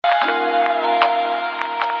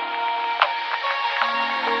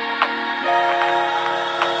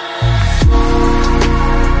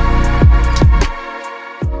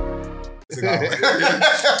thing out.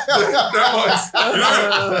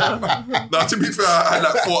 Now, to be fair, I had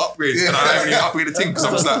like 4 upgrades and I haven't even upgraded the thing because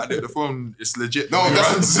I was like, the phone is legit. No,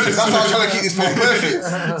 that's how I was trying to keep this phone perfect. So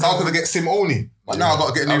I was going to get SIM only. But now I've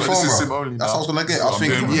got to get a new phone, bro. SIM only that's what I was going to get. I was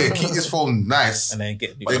thinking, keep this phone nice. And then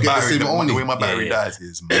get the SIM only. The way my battery dies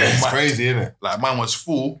is it's crazy, isn't it? Like mine was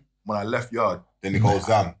full when I left yard. Then it goes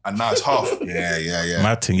down. And now it's half. Yeah.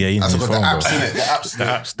 Mad thing, you That's need because phone, the apps, bro. innit? The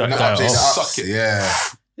apps. The apps, suck it. Yeah.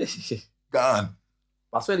 Gone.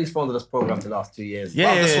 I swear these phones are just programmed to last 2 years.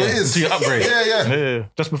 Yeah, that's what it is. So you upgrade. Yeah.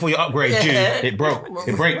 Just before you upgrade, it broke.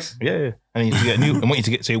 It breaks. Yeah. And you need to get new. And want you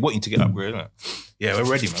to get upgraded. Right? Yeah, we're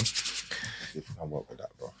ready, man. I work with that,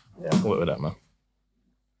 bro. Yeah, I can work with that, man.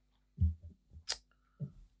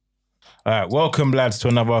 All right, welcome, lads, to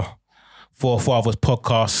another Four Fathers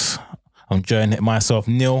podcast. I'm joined myself,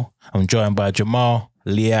 Neil. I'm joined by Jamal,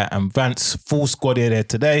 Liat, and Vance. Full squad here there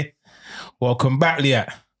today. Welcome back,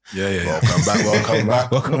 Liat. Yeah. Welcome back.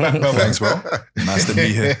 Welcome back, brother. Thanks, bro. Nice to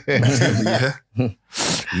be here.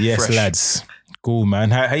 Yes, Fresh. lads. Cool,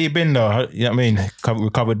 man. How you been, though? You know what I mean?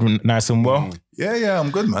 Recovered nice and well? Yeah,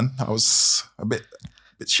 I'm good, man. I was a bit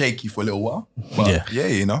shaky for a little while. But yeah,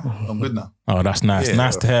 you know, I'm good now. Oh, that's nice. Yeah.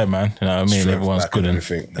 Nice to hear, man. You know what I mean? Strength Everyone's back good. and And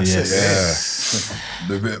everything. yes.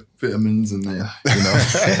 The vitamins and a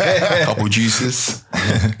couple juices.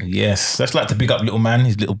 Yes. Let's like to big up little man.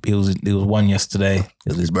 His little pills. It was one yesterday. It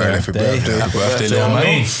was his Happy birthday. birthday. Birthday, You know little what I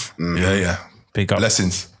man. mean? Yeah. Big up.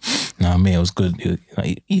 Blessings. No, I mean, it was good. He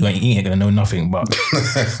ain't gonna know nothing, but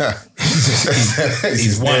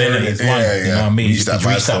he's won, innit? He's won. You know what I mean? He's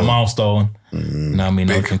reached that milestone. You know what I mean?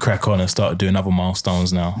 Now we can crack on and start doing other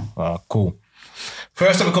milestones now. Cool.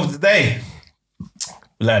 First topic of the day,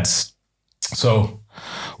 lads. So,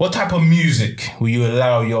 what type of music will you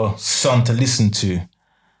allow your son to listen to?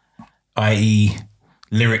 I.e.,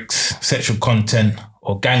 lyrics, sexual content,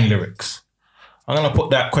 or gang lyrics? I'm gonna put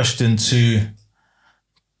that question to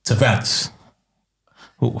Vance.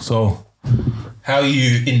 So, how are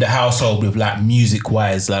you in the household with like music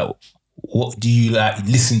wise? Like, what do you like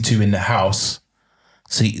listen to in the house?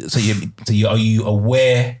 So are you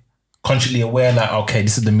aware, consciously aware? Like, okay,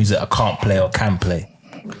 this is the music I can't play or can play.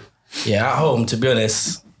 Yeah, at home, to be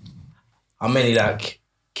honest, I mainly like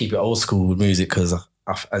keep it old school with music because,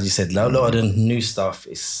 as you said, a lot of the new stuff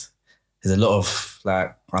there's a lot of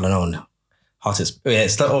like, I don't know,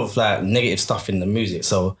 it's a lot of like negative stuff in the music.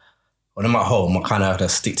 So when I'm at home, I kind of have to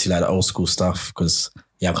stick to like the old school stuff because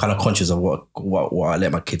I'm kind of conscious of what I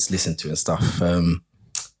let my kids listen to and stuff. And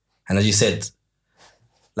as you said,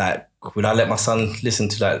 like, would I let my son listen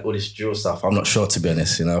to like all this drill stuff? I'm not sure, to be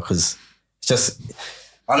honest, you know, because it's just,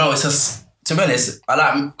 I know it's just, to be honest,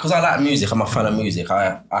 because I like music, I'm a fan of music.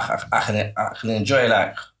 I can enjoy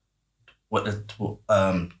like what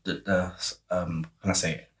can I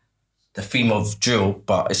say? The theme of drill,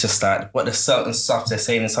 but it's just like what the certain stuff they're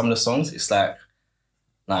saying in some of the songs, it's like,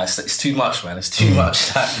 nah, it's too much, man. It's too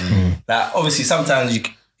much. Like obviously sometimes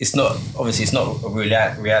it's not a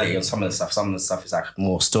reality on some of the stuff. Some of the stuff is like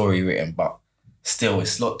more story written, but still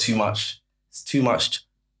it's not too much. It's too much.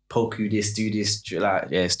 Poke you this, do this,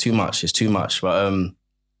 like it's too much. It's too much. But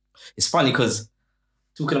it's funny because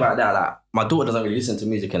talking about that, like my daughter doesn't really listen to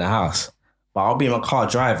music in the house. But I'll be in my car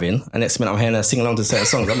driving, and next minute I'm hearing her sing along to certain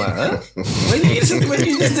songs. I'm like, huh? When you listen to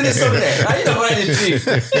this song there? How you not writing this tune?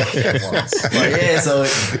 But yeah, so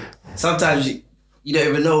sometimes you don't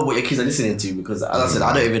even know what your kids are listening to because, as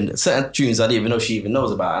I said, certain tunes I don't even know she even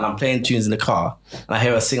knows about, and I'm playing tunes in the car, and I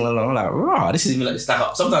hear her sing along. I'm like, rah, this is even like, it's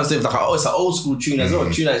like sometimes it's like, it's an old school tune as well,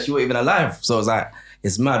 a tune that she wasn't even alive. So it's like,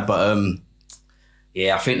 it's mad, but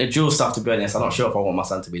yeah, I think the drill stuff, to be honest, I'm not sure if I want my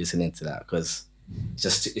son to be listening to that because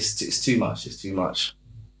it's too much. It's too much.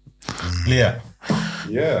 Yeah.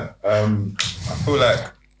 I feel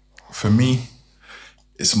like for me,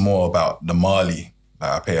 it's more about the Marley.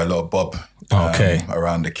 Like I play a lot of Bob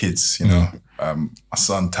around the kids, you know. My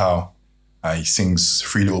son Tao, he sings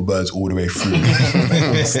Three Little Birds all the way through.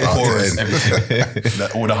 The chorus,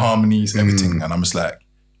 everything. All the harmonies, everything. And I'm just like,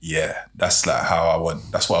 yeah, that's like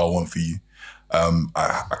that's what I want for you.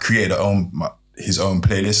 I created his own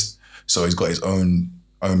playlist. So he's got his own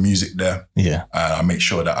music there. Yeah. And I make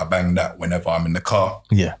sure that I bang that whenever I'm in the car.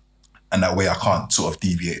 Yeah. And that way I can't sort of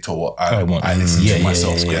deviate to what I listen to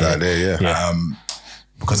myself.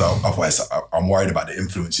 Because otherwise I'm worried about the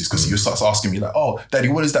influences because he starts asking me like, oh, Daddy,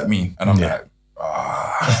 what does that mean? And I'm like,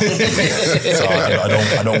 So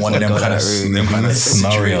I don't want them kind of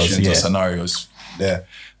situations or scenarios there.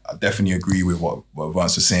 I definitely agree with what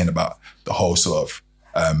Vance was saying about the whole sort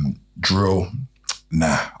of drill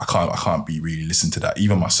nah, I can't be really listening to that.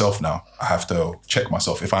 Even myself now, I have to check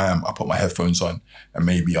myself. If I put my headphones on and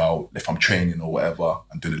maybe if I'm training or whatever,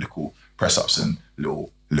 and do the little press ups and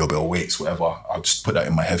little bit of weights, whatever, I'll just put that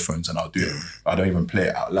in my headphones and I'll do it. I don't even play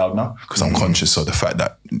it out loud now because I'm conscious of the fact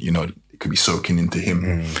that, you know, it could be soaking into him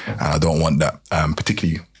and I don't want that,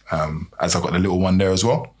 particularly as I've got the little one there as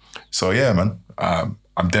well. So yeah, man,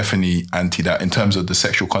 I'm definitely anti that. In terms of the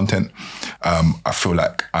sexual content, I feel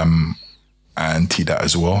like I'm anti that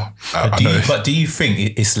as well. But do you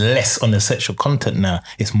think it's less on the sexual content now?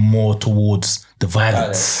 It's more towards the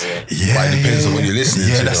violence. But it depends on what you're listening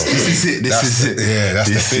to. This is it. Yeah, that's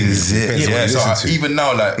the thing. This is it. Yeah, so even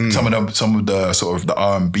now, like some of the sort of the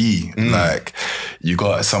R&B, like you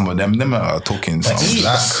got some of them are talking some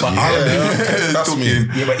that's me.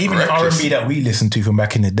 Yeah, but even the R&B that we listened to from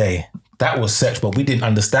back in the day, that was sex, but we didn't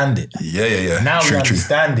understand it. Yeah. Now we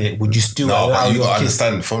understand it. Would you still allow you your got to kids?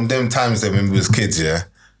 understand, from them times that when we was kids, it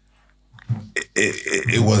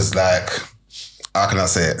was like, how can I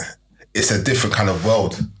say it? It's a different kind of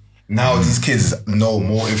world. Now these kids know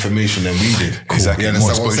more information than we did. Exactly. You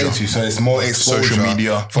understand what I'm saying to you? So it's more exposure Social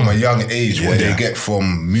media from a young age, what they get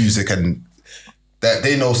from music, and that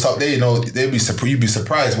they know something. You'd be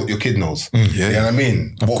surprised what your kid knows. You know what I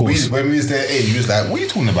mean? When we was their age, we was like, what are you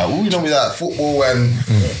talking about? What we know with that football and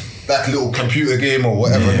that little computer game or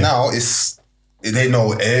whatever. Now they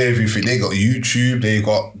know everything. They got YouTube, they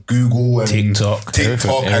got Google and TikTok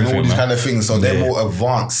and all these kind of things. So they're more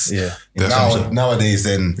advanced nowadays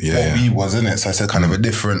than what we was, innit? So it's a kind of a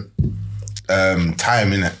different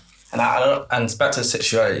time, innit? And it's back to the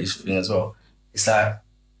sexuality thing as well. It's like,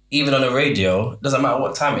 even on the radio, it doesn't matter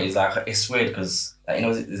what time it is. Like, it's weird because, like, you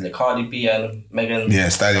know, there's like Cardi B and Megan. Yeah,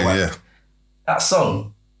 Stallion, That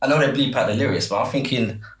song, I know they bleep out the lyrics, but I'm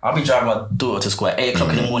thinking, I'll be driving my daughter to school at 8 o'clock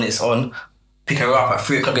in the morning, it's on. Pick her up at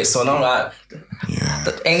 3 o'clock, it's on. I'm like,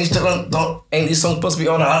 ain't this song supposed to be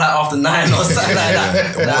on like after 9 or something like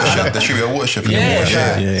that? There should be a worship. They're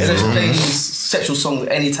just playing these sexual songs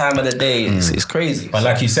any time of the day. It's crazy. But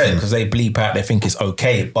like you said, because they bleep out, they think it's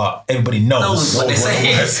okay, but everybody knows what they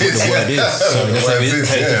say. What the word is. So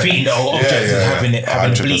it's defeating the whole object of having it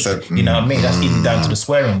bleep. You know what I mean? That's even down to the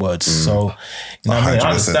swearing words. So, you know what I mean? I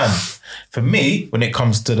understand. For me, when it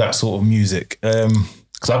comes to that sort of music,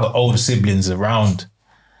 because I've got older siblings around.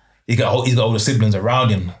 He's got older siblings around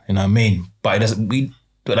him, you know what I mean? But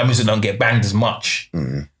that music don't get banged as much.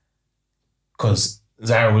 Because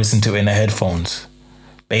Zara will listen to it in her headphones.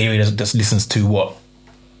 Baby just listens to what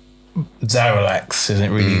Zara likes.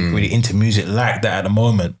 Isn't really into music like that at the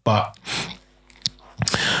moment. But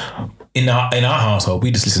in our household,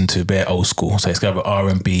 we just listen to bare old school. So it's kind of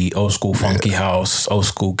R&B, old school funky house, old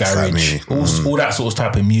school garage, all that sort of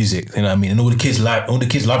type of music. You know what I mean? And all the kids love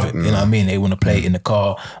it. You know what I mean? They want to play it in the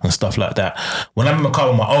car and stuff like that. When I'm in my car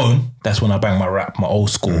on my own, that's when I bang my rap, my old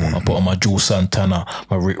school. I put on my Jules Santana,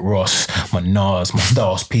 my Rick Ross, my Nas, my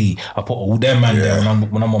Styles P. I put all them there when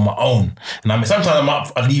I'm on my own. And I mean,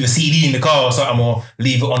 sometimes I leave a CD in the car or something, or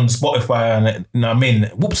leave it on Spotify, and you know what I mean?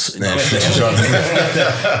 Whoops. You have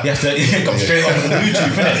to come straight off of the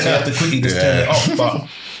Bluetooth, innit? So you have to quickly just turn it off. But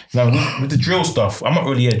you know, with the drill stuff, I'm not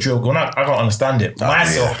really a drill guy. I don't understand it.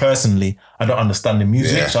 Myself personally, I don't understand the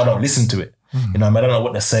music, so I don't listen to it. You know, I don't know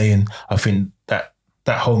what they're saying. I think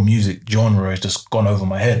that whole music genre has just gone over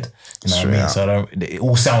my head. You know what I mean? So it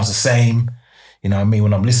all sounds the same. You know what I mean?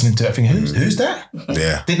 When I'm listening to it, I think, who's that?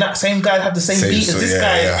 Yeah. Didn't that same guy have the same beat as this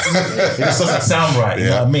guy? It just doesn't sound right. You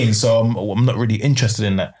know what I mean? So I'm not really interested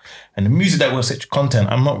in that. And the music that was such content,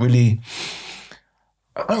 I don't really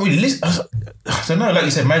listen. I don't know, like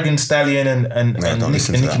you said, Megan Thee Stallion and Nicki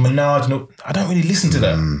Minaj. No, I don't really listen to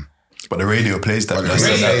that. But the radio plays that. That's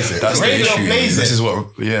the radio issue. plays it. This is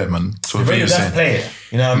what, man. So the radio does play it.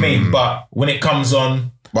 You know what I mean? But when it comes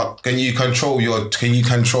on, but can you control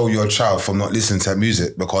your child from not listening to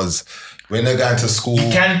music? Because when they're going to school, you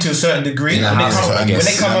can to a certain degree. When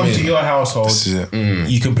they come home to your household,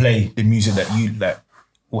 you can play the music that you like.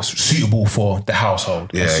 What's suitable for the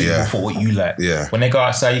household? Suitable for what you like. Yeah. When they go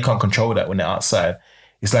outside, you can't control that. When they're outside,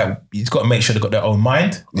 it's like you've got to make sure they've got their own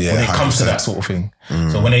mind when it comes 100%. To that sort of thing.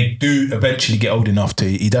 So when they do eventually get old enough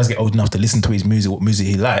he does get old enough to listen to his music, what music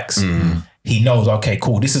he likes, he knows, okay,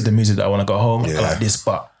 cool, this is the music that I want to go home. I like this,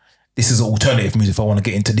 but this is alternative music if I want to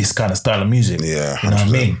get into this kind of style of music. Yeah, 100%. You know what I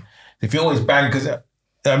mean? If you always bang, because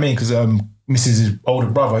Mrs.'s older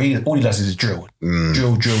brother, all he does is drill.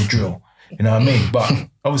 Drill. You know what I mean? But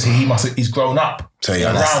obviously he's grown up. So he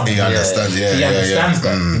understands. He understands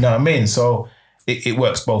that. You know what I mean? So it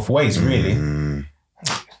works both ways, really.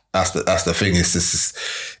 That's the thing. It's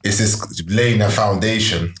this laying a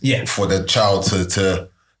foundation for the child to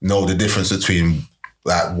know the difference between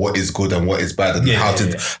like what is good and what is bad and how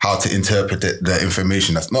to interpret the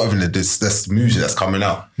information. That's not even this music that's coming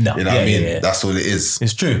out. No. You know what I mean? Yeah. That's all it is.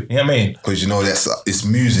 It's true. You know what I mean? Because it's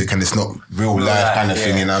music and it's not real life kind of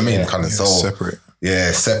thing. You know what I mean? Kind of so separate.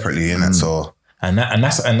 Yeah, separately, innit? So. And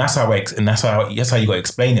that's how you got to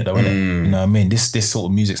explain it, though, isn't it? You know what I mean? This sort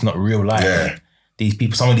of music's not real life. Yeah.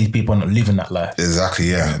 Some of these people are not living that life.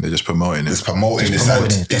 Exactly, yeah. They're just promoting it. It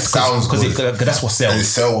sounds good. Because that's what sells. It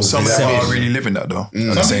sells. Some of them are really living that though.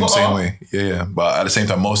 In the same way. Yeah. But at the same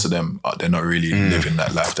time, most of them, they're not really living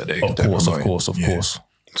that life that they're promoting. Of course.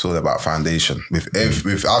 It's all about foundation. I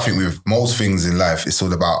think with most things in life, it's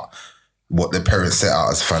all about what the parents set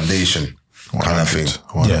out as foundation kind of thing.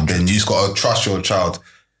 100. Then you just got to trust your child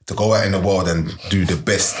to go out in the world and do the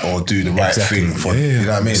best or do the right thing for you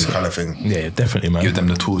know what I mean? Kind of thing. Yeah, definitely, man. Give them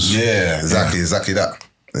the tools. Yeah, exactly that.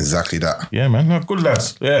 Exactly that. Yeah, man. No, good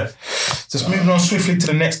lads. Yeah. Just moving on swiftly to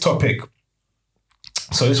the next topic.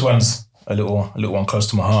 So this one's a little one close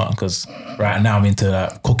to my heart because right now I'm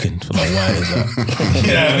into cooking for like why is that?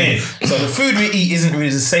 You know what I mean? So the food we eat isn't really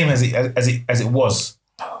the same as it was.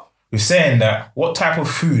 We're saying that what type of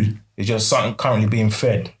food is your son currently being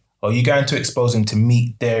fed? Are you going to expose him to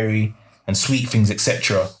meat, dairy, and sweet things,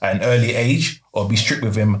 etc. at an early age, or be strict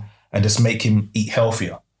with him and just make him eat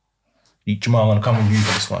healthier? Jamal, I'm going to come with you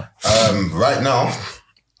for this one. Right now,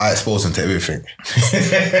 I expose him to everything.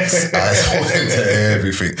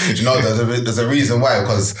 You know, there's a reason why,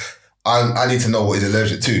 because I need to know what he's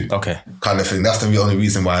allergic to. Okay. Kind of thing. That's the only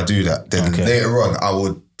reason why I do that. Then later on, I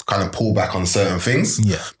would kind of pull back on certain things.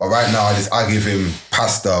 Yeah. But right now, I give him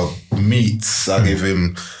pasta, meats, I give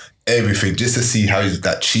him everything just to see how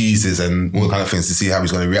that cheeses and all kind of things to see how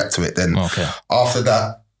he's going to react to it. Then after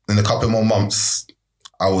that, in a couple more months,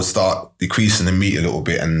 I will start decreasing the meat a little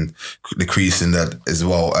bit and decreasing that as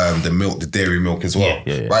well. The milk, the dairy milk as well.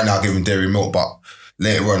 Yeah. Right now I give him dairy milk, but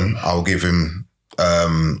later on I'll give him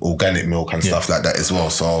organic milk and stuff like that as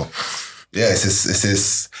well. So yeah, it's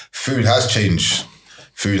just food has changed.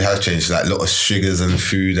 Food has changed, like a lot of sugars and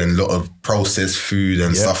food and a lot of processed food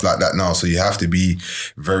and stuff like that now. So you have to be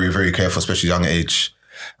very, very careful, especially young age.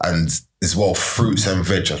 And as well, fruits and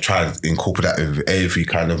veg, I've tried to incorporate that with every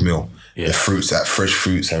kind of meal. Yeah. The fruits, like fresh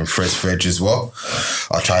fruits and fresh veg as well.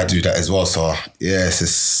 I try to do that as well. So yeah,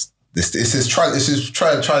 it's trial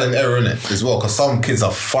and error in it as well. Because some kids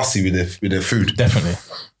are fussy with their food. Definitely.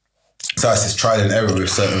 So it's just trial and error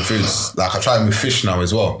with certain foods. Like I tried with fish now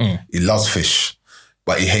as well. He loves fish.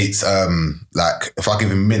 But he hates, like, if I give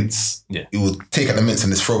him mince, he will take out the mince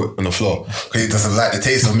and just throw it on the floor because he doesn't like the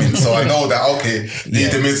taste of mince. So I know that, okay,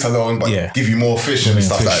 leave the mince alone, but give you more fish and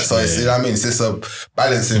stuff like that. So it's, you know what I mean? It's just a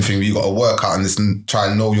balancing thing where you got to work out and just try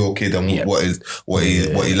and know your kid and what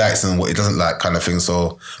he likes and what he doesn't like kind of thing.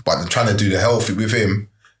 So, but trying to do the healthy with him,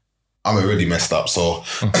 I'm already messed up. So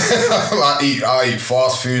I eat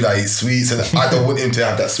fast food, I eat sweets, and I don't want him to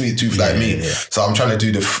have that sweet tooth like me. Yeah. So I'm trying to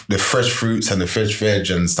do the fresh fruits and the fresh veg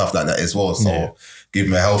and stuff like that as well. So give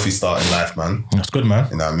him a healthy start in life, man. That's good, man.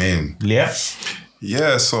 You know what I mean? Yeah.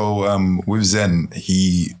 Yeah, so with Zen,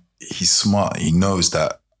 he's smart. He knows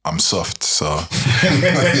that I'm soft, so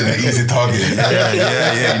easy target.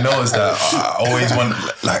 Yeah. He knows that I always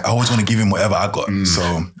want to give him whatever I got.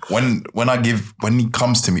 So when he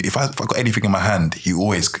comes to me, if I got anything in my hand, he'll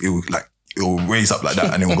raise up like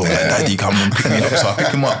that and he'll go like, "Daddy, come and pick me up." So I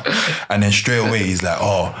pick him up, and then straight away he's like,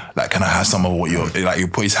 "Oh, like, can I have some of what you're like?" He'll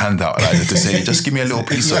put his hand out like to say, "Just give me a little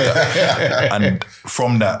piece of that." And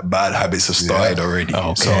from that, bad habits have started already.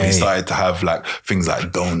 Okay. So he started to have like things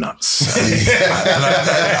like donuts. And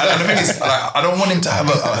the thing is, like, I don't want him to have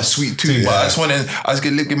a sweet tooth, but I just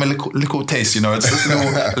give him a little taste, you know, it's just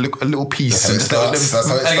a little piece. That's how it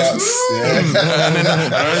starts. And then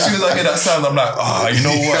as soon as I hear that sound, I'm like, you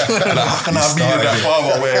know what? Like, how can I be that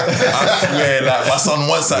father where like my son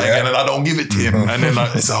wants that again and I don't give it to him, and then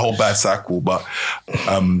it's a whole bad cycle. But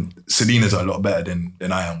Selina's a lot better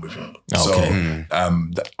than I am with him. Okay.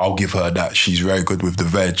 So I'll give her that. She's very good with the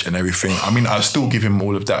veg and everything. I mean, I'll still give him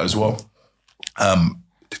all of that as well.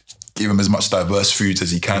 Give him as much diverse foods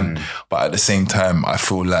as he can, but at the same time, I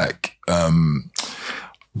feel like I'm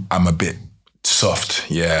a bit soft,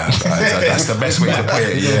 that's the best way to put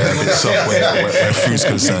it. Yeah, a bit soft where food's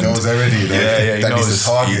concerned. He knows already. He knows.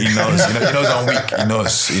 He knows I'm weak.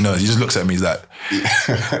 He knows. He just looks at me. He's like,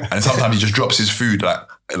 and sometimes he just drops his food like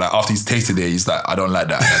after he's tasted it. He's like, I don't like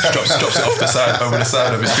that. And just drops it over the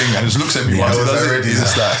side of his thing, and just looks at me. Once he does it, he's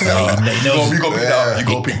just like, you go pick that up. You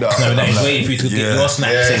go pick that up. No, he's waiting for you to get your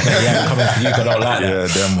snack. Yeah, coming for you. I don't like that. Yeah,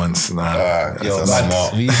 them ones. Yo,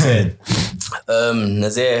 smart. What you said.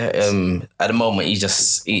 Nazir, at the moment, he's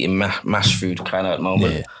just eating mashed food kind of at the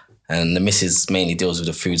moment. And the missus mainly deals with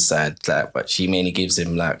the food side, like, but she mainly gives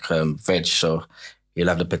him like veg. So he'll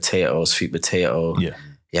have the potatoes, sweet potato. Yeah.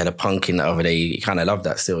 He had a pumpkin the other day. He kind of loved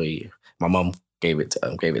that still. My mum gave it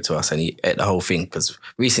to us, and he ate the whole thing because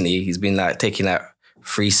recently he's been like taking like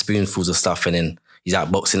 3 spoonfuls of stuff and then he's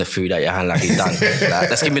out boxing the food out your hand like he's done. Like,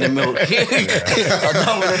 let's give me the milk. I'm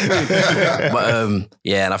done with the food. But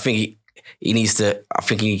yeah, and I think he needs to. I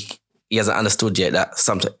think he hasn't understood yet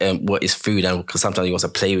that what is food, and because sometimes he wants to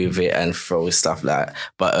play with it and throw his stuff like that.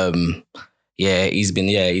 But yeah,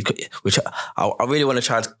 which I really want to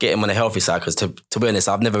try to get him on the healthy side because to be honest,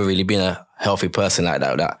 I've never really been a healthy person like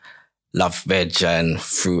that love veg and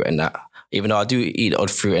fruit and that. Even though I do eat odd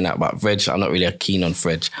fruit and that, but veg, I'm not really keen on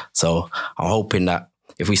veg. So I'm hoping that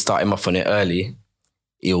if we start him off on it early,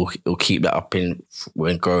 he'll keep that up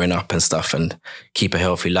when growing up and stuff and keep a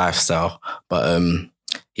healthy lifestyle. But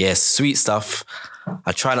yeah, sweet stuff.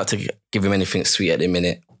 I try not to give him anything sweet at the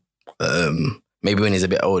minute. Maybe when he's a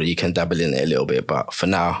bit older, you can dabble in it a little bit. But for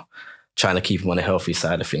now, trying to keep him on the healthy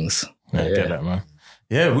side of things. Yeah, I get that, man.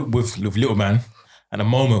 Yeah, with little man, at the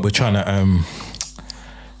moment, we're trying to...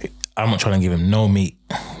 I'm not trying to give him no meat.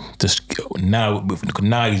 Just now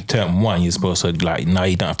you turn 1, you're supposed to like, now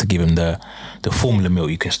you don't have to give him the formula milk.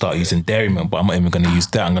 You can start using dairy milk, but I'm not even going to use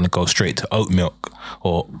that. I'm going to go straight to oat milk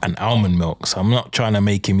or an almond milk. So I'm not trying to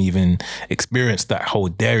make him even experience that whole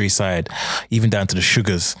dairy side, even down to the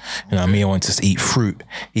sugars. You know what I mean? I want to eat fruit,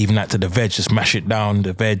 even like to the veg, just mash it down,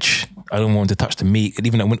 the veg. I don't want to touch the meat. And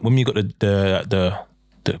even when you got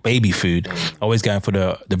the baby food, always going for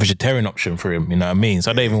the vegetarian option for him, you know what I mean?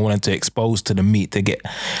 So I don't even want him to expose to the meat to get,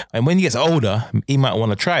 and when he gets older, he might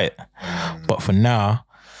want to try it. But for now,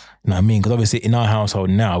 you know what I mean? Because obviously in our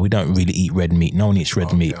household now, we don't really eat red meat. No one eats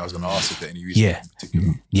red meat. Yeah, I was going to ask if there any reason in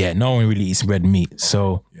particular. Yeah, no one really eats red meat.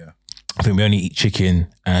 So I think we only eat chicken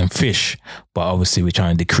and fish, but obviously we're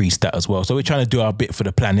trying to decrease that as well. So we're trying to do our bit for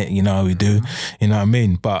the planet, you know how we do, you know what I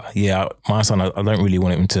mean? But yeah, my son, I don't really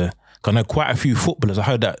want him to, I know quite a few footballers. I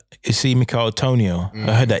heard that, you see Mikel Antonio,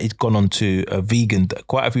 I heard that he's gone on to a vegan,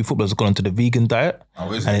 quite a few footballers have gone on to the vegan diet.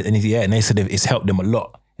 Oh, is it? And they said it's helped them a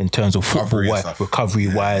lot in terms of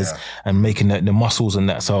recovery-wise and making the muscles and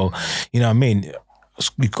that. So, you know what I mean?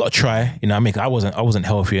 You've got to try, you know what I mean? I wasn't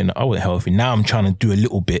healthy and I wasn't healthy. Now I'm trying to do a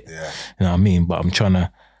little bit, you know what I mean? But I'm trying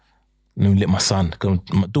to let my son, cause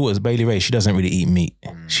my daughter's Bailey Ray, she doesn't really eat meat.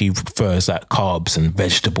 She prefers like carbs and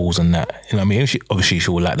vegetables and that. You know what I mean? Obviously she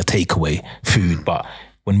will like the takeaway food, but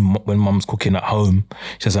when mum's cooking at home,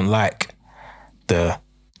 she doesn't like the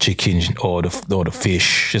chicken or the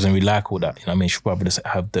fish. She doesn't really like all that. You know what I mean? She'd rather just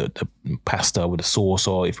have the pasta with the sauce,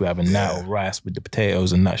 or if we're having that, or rice with the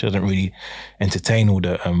potatoes and that. She doesn't really entertain all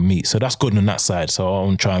the meat. So that's good on that side. So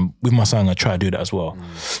I'm trying, with my son, I try to do that as well. You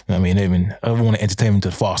know what I mean? I don't want to entertain him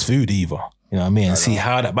to fast food either. You know what I mean? And see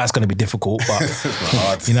how that's going to be difficult,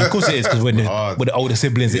 but you know, of course it is, because when the older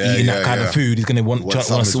siblings are eating that kind of food, he's going to want to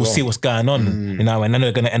see what's going on. You know, and then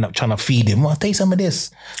they're going to end up trying to feed him. Well, take some of this.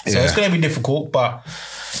 So it's going to be difficult, but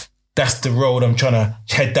that's the road I'm trying to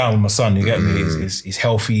head down with my son. You get me? He's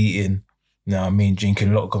healthy eating. You know what I mean?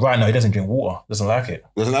 Drinking a lot. Because right now he doesn't drink water. Doesn't like it.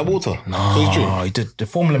 Doesn't like water? No, he did the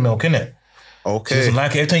formula milk, innit? Okay. He doesn't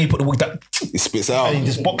like it. Every time you put the water, he spits it out. And he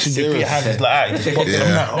just boxes it with your hands like that. He just boxes it.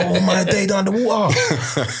 I'm like, oh my day down the water.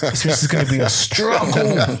 This is going to be a struggle.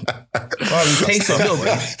 Well, he tastes it a little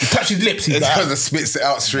bit. He touches his lips. He's like, kind of spits it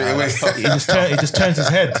out straight away. He just turns his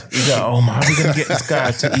head. He's like, oh my, how are we going to get this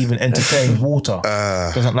guy to even entertain water?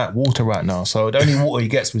 Doesn't like water right now. So the only water he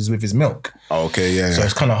gets is with his milk. Okay, yeah. So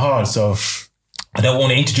it's kind of hard. So I don't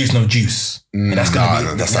want to introduce no juice. And that's going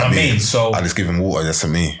to be, that's what I mean. So I just give him water, that's for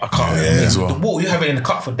me. I can't. As well. The water, you have it in the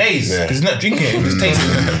cup for days because he's not drinking it. He just tastes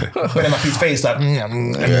it, putting up his face like, you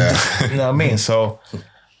know what I mean? So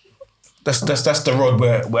that's the road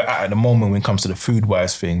we're at the moment when it comes to the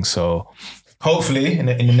food-wise thing. So hopefully in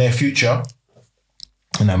the near future,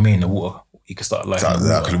 you know what I mean, the water, you can start liking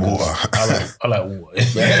water. I like water.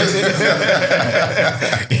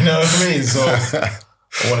 You know what I mean? So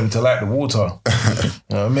I want him to like the water.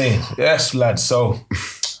 You know what I mean? Yes, lads. So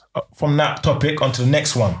from that topic onto the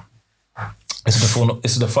next one. This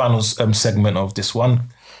is the final segment of this one.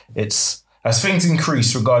 It's, as things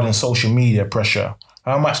increase regarding social media pressure,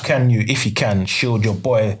 how much can you, if you can, shield your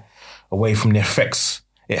boy away from the effects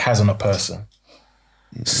it has on a person?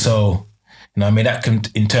 So, you know what I mean? That can,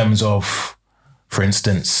 in terms of, for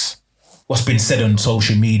instance, what's been said on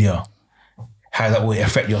social media, how that will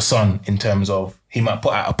affect your son in terms of, he might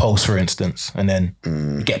put out a post, for instance, and then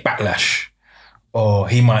get backlash. Or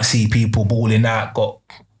he might see people balling out, got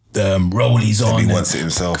rollies on. He wants it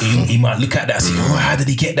himself. He might look at that and say, how did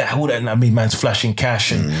he get that? All that, I mean, man's flashing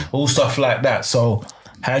cash and all stuff like that. So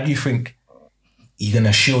how do you think you're going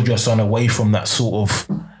to shield your son away from that sort of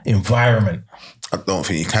environment? I don't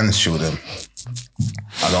think you can shield them.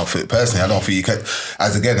 I don't think you can.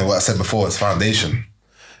 As again, what I said before, it's foundation.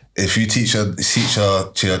 If you teach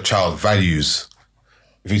your child values,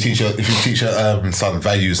 if you teach your son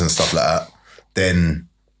values and stuff like that, then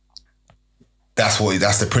that's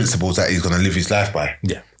the principles that he's gonna live his life by.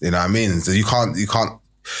 Yeah, you know what I mean. So you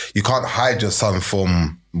can't hide your son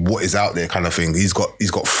from what is out there, kind of thing. He's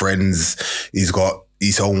got friends. He's got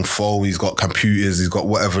his own phone. He's got computers. He's got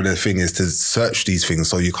whatever the thing is to search these things.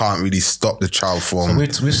 So you can't really stop the child from.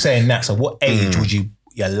 So we're saying that. So what age would you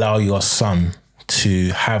allow your son to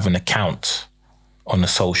have an account on the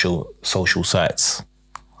social sites?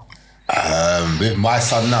 With my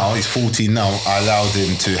son now, he's 14 now. I allowed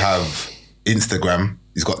him to have Instagram.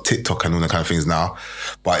 He's got TikTok and all that kind of things now.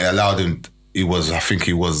 But I allowed him. I think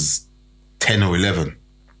he was 10 or 11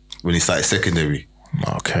 when he started secondary.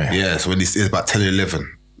 Okay. Yeah, so when he was about 10 or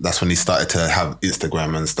 11, that's when he started to have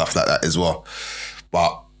Instagram and stuff like that as well.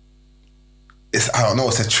 But I don't know,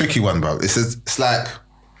 it's a tricky one, bro. It's like,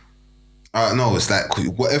 I don't know, it's like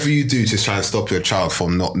whatever you do to try and stop your child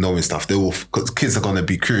from not knowing stuff, because kids are going to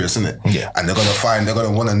be curious, innit? Yeah. And they're going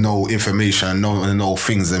to want to know information and want to know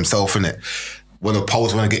things themselves, innit? Want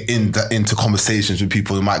to get into conversations with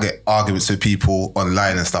people, they might get arguments with people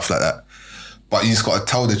online and stuff like that. But you just got to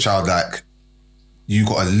tell the child, like, you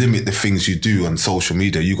got to limit the things you do on social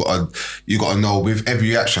media. You got to know with every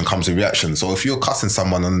reaction comes a reaction. So if you're cussing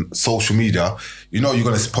someone on social media, you know you're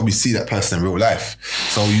going to probably see that person in real life.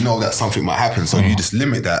 So you know that something might happen. So you just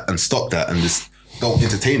limit that and stop that and just don't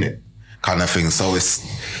entertain it, kind of thing. So it's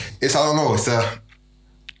I don't know. It's a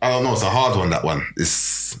hard one, that one.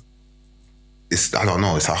 I don't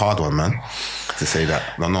know. It's a hard one, man, to say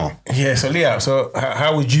that. I don't know. Yeah. So Leo,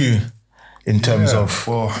 how would you, in terms of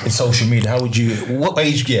in social media, what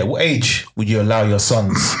age would you allow your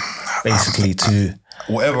sons basically to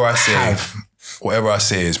whatever I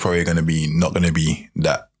say is probably not going to be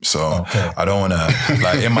that. So I don't want to,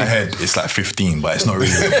 like, in my head it's like 15, but it's not really.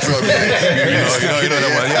 You know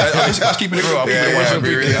let's keep it real. I'll keep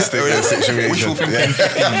it realistic. Wishful thinking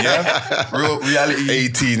 15, yeah. Real reality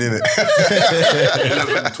 18, innit?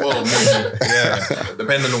 11, 12, maybe. Yeah,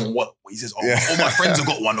 depending on what he says. All my friends have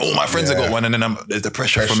got one. All my friends have got one, and then there's the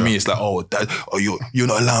pressure from me. It's like, Dad, you're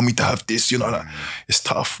not allowing me to have this. You're not. Like, it's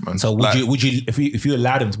tough, man. So would you if you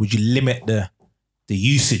allowed him, would you limit the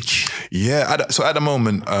usage? Yeah, so at the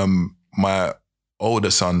moment, my older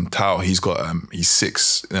son Tao, he's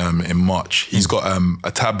 6 in March. He's got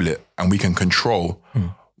a tablet, and we can control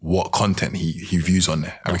what content he views on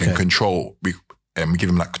there, and we can control. We give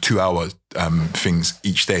him like 2 hours things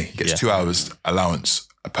each day. He gets 2 hours allowance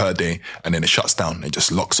per day, and then it shuts down. It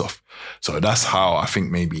just locks off. So that's how I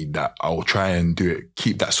think maybe that I'll try and do it.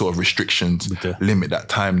 Keep that sort of restrictions, limit that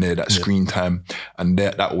time there, that screen time, and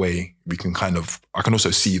that way we can I can also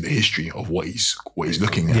see the history of what he's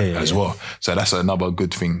looking at as well. So that's another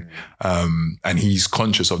good thing. And he's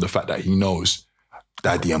conscious of the fact that he knows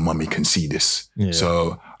Daddy and Mummy can see this. Yeah.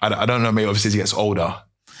 So I don't know. Maybe obviously as he gets older,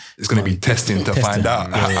 it's going to be testing to find out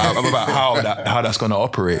about how that's going to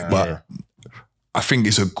operate. But I think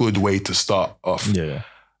it's a good way to start off. Yeah.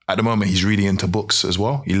 At the moment, he's really into books as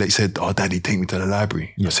well. He said, Daddy, take me to the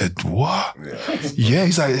library. I said, what? Yeah.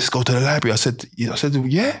 He's like, let's go to the library. I said,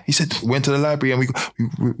 yeah. He said, went to the library and we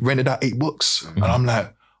rented out 8 books. And I'm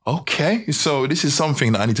like, okay. So this is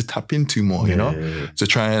something that I need to tap into more, you know? To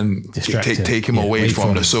try and take him away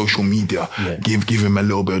from the social media. Yeah. Give him a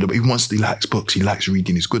little bit of, he likes books. He likes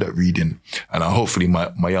reading. He's good at reading. And hopefully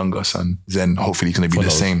my younger son, Zen, hopefully he's going to be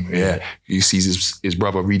the same. Yeah. He sees his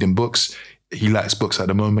brother reading books. He likes books at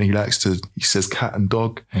the moment. He says cat and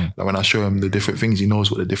dog. Like when I show him the different things, he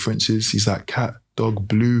knows what the difference is. He's like, cat, dog,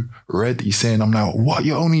 blue, red. He's saying, I'm like, what?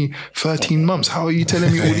 You're only 13 months. How are you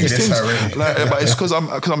telling me all these things? But it's because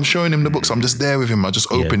I'm showing him the books. I'm just there with him. I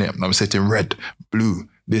just open it and I'm setting red, blue,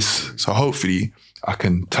 this. So hopefully I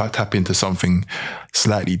can tap into something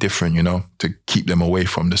slightly different, you know, to keep them away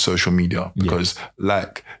from the social media. Because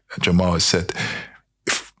like Jamal has said,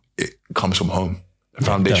 it comes from home. The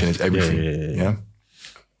foundation is everything. Yeah,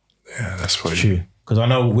 that's probably true. Because I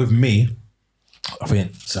know with me, I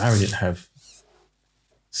think Zahra didn't have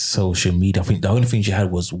social media. I think the only thing she had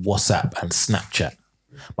was WhatsApp and Snapchat.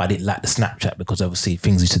 But I didn't like the Snapchat because obviously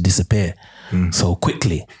things used to disappear so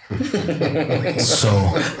quickly.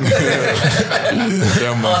 So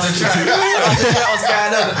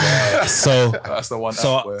that's the one.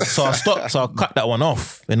 So I stopped. So I cut that one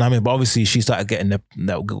off. You know what I mean? But obviously she started getting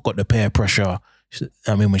got the peer pressure.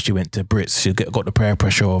 I mean, when she went to Brits, she got the peer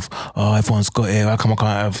pressure of, everyone's got it. How come I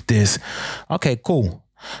can't have this? Okay, cool.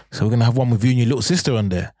 So we're gonna have one with you and your little sister on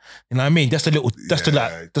there. You know what I mean? Just to test it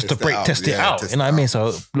out. You know what I mean? So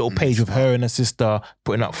a little page with her and her sister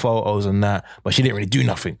putting up photos and that. But she didn't really do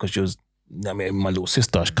nothing because she was, I mean, my little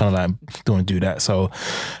sister. She kind of like don't want to do that. So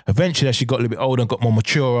eventually, as she got a little bit older and got more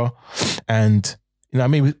mature, and you know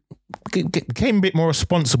what I mean, became a bit more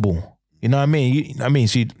responsible. You know what I mean?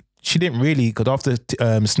 She didn't really, because after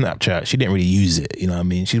Snapchat, she didn't really use it. You know what I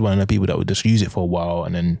mean? She's one of the people that would just use it for a while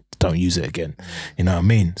and then don't use it again. You know what I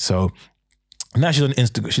mean? So now she's on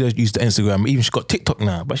Instagram. She does use the Instagram. Even she's got TikTok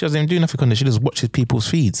now, but she doesn't even do nothing on it. She just watches people's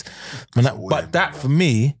feeds. But that for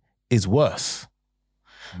me is worse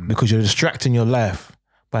because you're distracting your life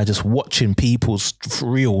by just watching people's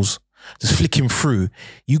reels, just flicking through.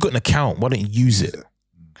 You got an account. Why don't you use it?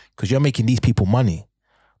 Because you're making these people money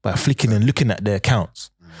by flicking and looking at their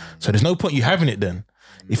accounts. So there's no point you having it then.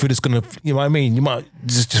 If you're just gonna, you know what I mean? You might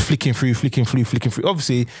just flicking through.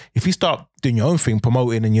 Obviously, if you start doing your own thing,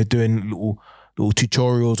 promoting, and you're doing little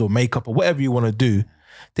tutorials or makeup or whatever you want to do,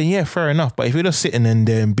 then yeah, fair enough. But if you're just sitting in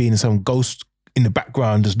there and being some ghost in the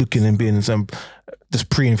background, just looking and being just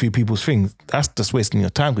preying through people's things, that's just wasting your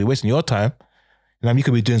time. You're wasting your time, and you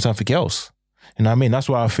could be doing something else. You know what I mean? That's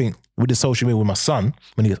why I think with the social media with my son,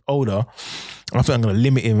 when he gets older, I think I'm gonna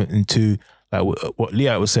limit him into like what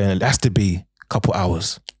Leah was saying. It has to be a couple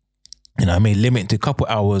hours. You know what I mean? Limit to a couple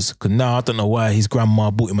hours, because now I don't know why his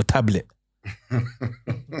grandma bought him a tablet.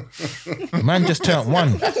 Man just turned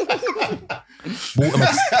one. Bought him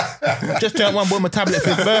a tablet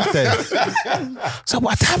for his birthday. So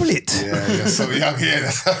what, a tablet? Yeah, you're so young. Yeah,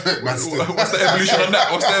 that's man. What's the evolution on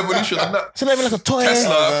that? It's not even like a toy.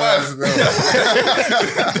 Tesla 5.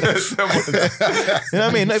 You know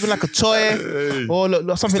what I mean? Not even like a toy or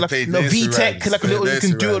something like a VTech, like a little, you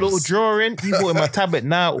can do a little drawing. He bought him a tablet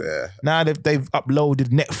now. Yeah. Now they've uploaded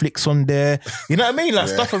Netflix on there. You know what I mean? Like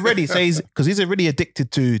stuff already. So he's already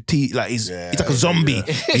addicted to like he's like a zombie.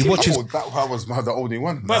 He watches. That was the only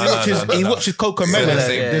one. He watches Cocomelon.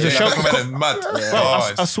 There's a show.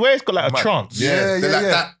 I swear it's got like a trance. Yeah.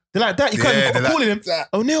 They're like that. You can't even calling him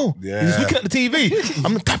O'Neal. Yeah. He's looking at the TV.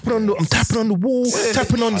 I'm tapping on the wall,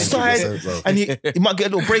 tapping on the side, and he might get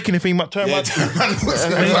a little break in if he might turn around,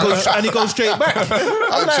 and he goes straight back.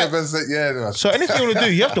 So anything you want to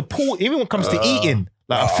do, you have to pull. Even when it comes to eating,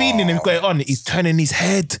 like I'm feeding him, going on. He's turning his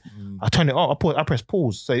head. I turn it on. I press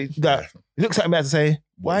pause. So he looks at me as to say,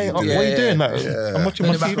 "Why? What are you doing? Like, I'm watching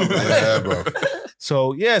my TV." Yeah, bro.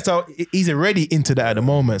 So he's already into that at the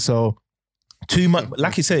moment. So too much,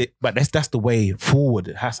 like you say, but that's the way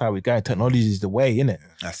forward. That's how we go. Technology is the way, innit?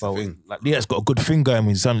 That's the thing. Like Leah's got a good thing going.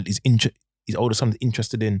 His older son's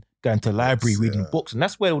interested in going to the library, reading books, and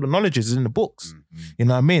that's where all the knowledge is in the books. Mm-hmm. You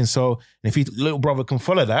know what I mean? So if his little brother can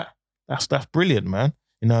follow that, that's brilliant, man.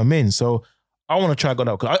 You know what I mean? So I want to try to go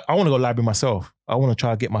that, because I want to go to the library myself. I want to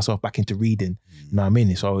try to get myself back into reading. You know what I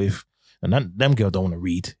mean? So them girls don't want to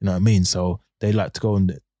read, you know what I mean? So they like to go on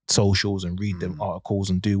the socials and read them articles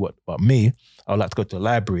and do what. But me, I would like to go to the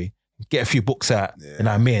library, get a few books out, you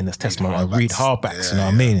know what I mean? That's testimony. I read hardbacks, you know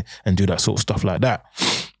what I mean? And do that sort of stuff like that.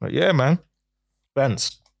 But yeah, man.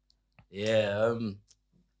 Vance. Yeah,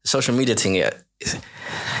 social media thing, it's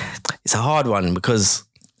a hard one because,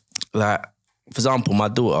 like, for example, my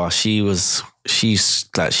daughter, she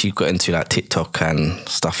got into like TikTok and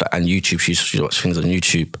stuff like, and YouTube. She watched things on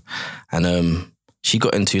YouTube, and she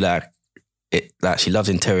got into like it. Like she loves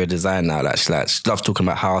interior design now. Like she loves talking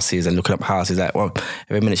about houses and looking up houses. Like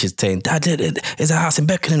every minute she's saying, "Dad, there's a house in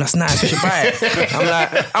Beckenham that's nice. You should buy it." I'm like,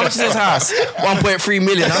 "How much is this house? 1.3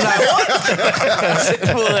 million." I'm like,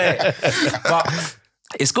 "What?" But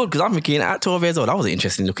it's good because I'm thinking at 12 years old, I wasn't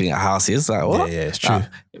interested in looking at houses. Like, what? Yeah, it's true.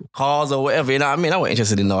 Cars or whatever, you know what I mean? I wasn't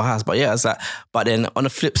interested in no house. But yeah, it's like, but then on the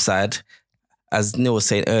flip side, as Neil was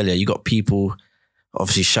saying earlier, you got people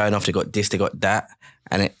obviously showing off, they got this, they got that.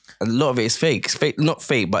 And a lot of it is fake. It's fake, not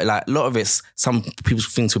fake, but like a lot of it's, some people's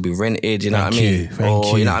things will be rented, you know what I mean? Thank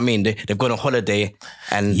you. You know what I mean? They've gone on holiday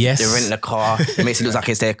and they're renting a car. It makes it look like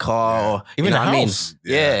it's their car. Or, even you know the what house. I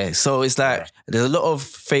mean? Yeah. So it's like, there's a lot of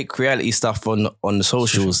fake reality stuff on the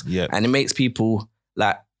socials. Yeah. And it makes people,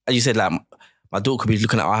 like, as you said, like, my daughter could be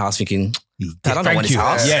looking at our house thinking, Dad, I don't want this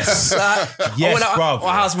house. Yes. Yes, bro.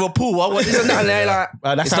 Our house with a pool. I want this and that. And they're like,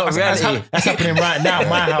 that's not reality. That's happening right now at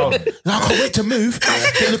my house. I can't wait to move.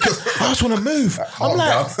 Look, I just want to move. I'm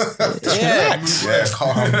like, relax. Yeah,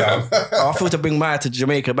 calm down. I feel to bring Maya to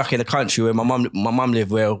Jamaica, back in the country where my mum lived,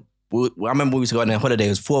 where I remember we used to go on a holiday. It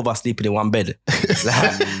was 4 of us sleeping in one bed.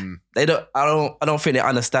 Like, I don't think they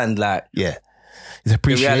understand. Like, It's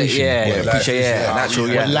appreciation. Natural.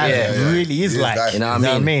 What life really is like. You know what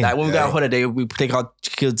I mean? Like when we go on holiday, we take our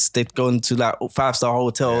kids. They go into like 5-star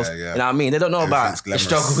hotels. You know what I mean? They don't know about the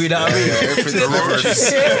struggle. You know what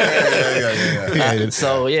I mean?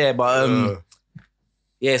 So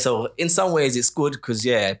so in some ways it's good because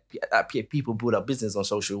people build up business on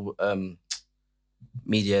social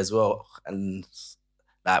media as well, and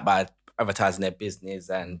like by advertising their business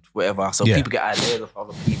and whatever. So people get ideas of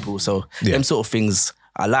other people. So them sort of things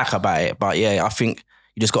I like about it. But I think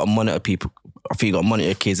you just got to monitor people. I think you got to monitor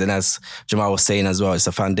your kids. And as Jamal was saying as well, it's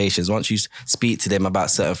the foundations. Once you speak to them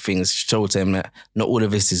about certain things, show them that not all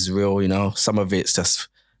of this is real, you know. Some of it's just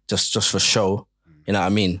for show. You know what I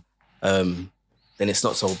mean? Then it's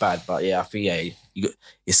not so bad. But I think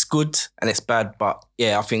it's good and it's bad. But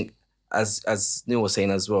I think as Neil was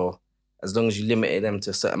saying as well, as long as you limit them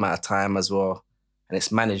to a certain amount of time as well, and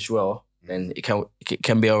it's managed well, then it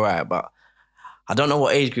can be all right. But I don't know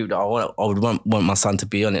what age group that I would want my son to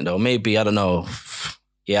be on it though. Maybe, I don't know.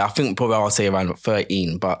 I think probably I would say around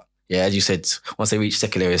 13. But as you said, once they reach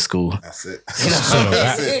secondary school, that's it.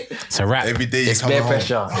 It's a wrap. Every day it's bare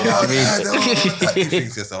pressure. You know what I mean? He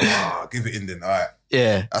thinks just, give it in then. All right.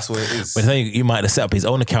 Yeah, that's what it is. But then you might have set up his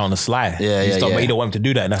own account on the sly. But you don't want him to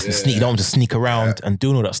do that. And that's you don't want him to sneak around and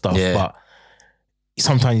doing all that stuff. But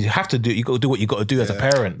sometimes you have to do. You got to do what you got to do as a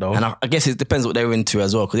parent, though. And I guess it depends what they're into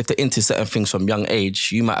as well. Because if they're into certain things from young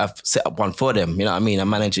age, you might have set up one for them. You know what I mean? And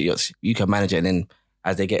manage it. You can manage it, and then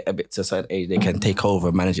as they get a bit to a certain age, they can take over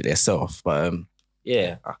and manage it themselves. But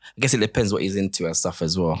I guess it depends what he's into and stuff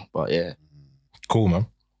as well. But cool, man.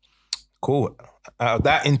 Cool. Out of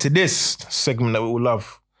that into this segment that we all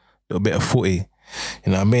love, a little bit of footy.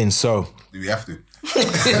 You know what I mean? So do we have to?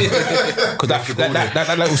 Because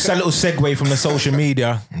that little segue from the social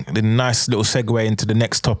media, the nice little segue into the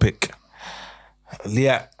next topic.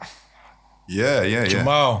 Liat. Yeah.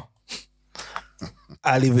 Jamal.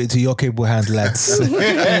 I leave it to your capable hands, lads. All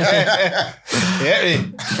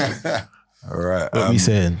right. What are we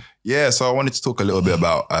saying? Yeah, so I wanted to talk a little bit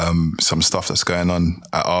about some stuff that's going on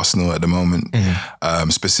at Arsenal at the moment,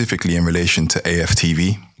 specifically in relation to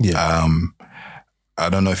AFTV. Yeah. I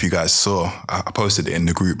don't know if you guys saw, I posted it in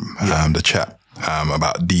the group, the chat,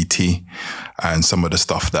 about DT and some of the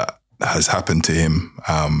stuff that has happened to him,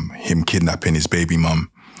 him kidnapping his baby mum,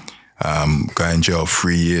 going in jail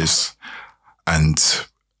 3 years, and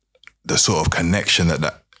the sort of connection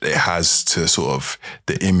that it has to sort of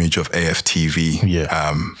the image of AFTV.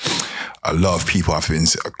 Yeah. A lot of people have been,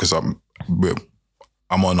 because I'm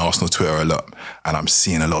on Arsenal Twitter a lot, and I'm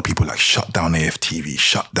seeing a lot of people like, shut down AFTV,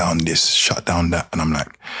 shut down this, shut down that. And I'm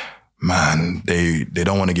like, man, they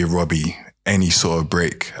don't want to give Robbie any sort of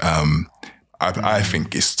break. I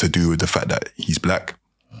think it's to do with the fact that he's black.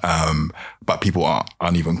 But people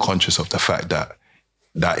aren't even conscious of the fact that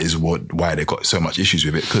is why they got so much issues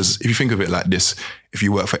with it. Because if you think of it like this, if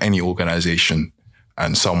you work for any organization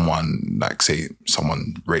and someone, like say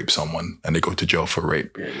someone rapes someone and they go to jail for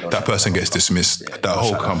rape, that person gets dismissed, that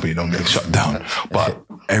whole company don't get shut down. But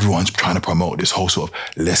everyone's trying to promote this whole sort of,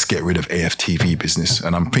 let's get rid of AFTV business.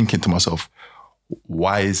 And I'm thinking to myself,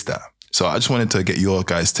 why is that? So I just wanted to get your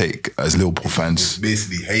guys' take as Liverpool fans. It's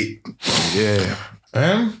basically hate. Yeah.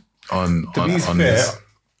 On this.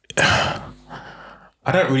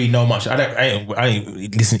 I don't really know much. I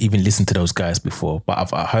ain't listen to those guys before, but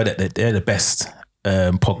I've heard that they're the best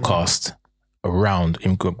podcast around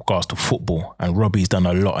in regards to football, and Robbie's done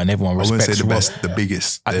a lot, and everyone respects. I wouldn't say the best, the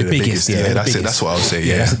biggest. The biggest. Yeah, that's it. That's what I would say.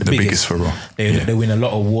 Yeah, the biggest for Rob. They win a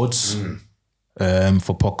lot of awards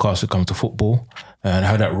for podcasts that come to football, and I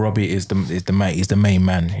heard that Robbie is the mate. He's the main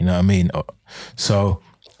man. You know what I mean? So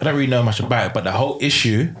I don't really know much about it, but the whole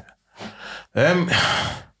issue.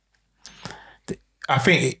 I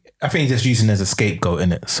think he's just using it as a scapegoat,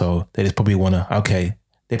 innit? So they just probably want to,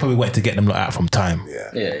 they probably went to get them out from time.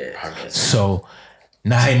 Yeah. So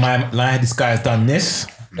now this guy's done this.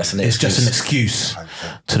 It's just an excuse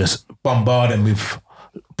to just bombard him with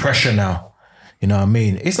pressure now. You know what I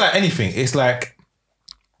mean? It's like anything. It's like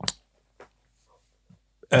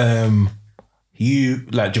you,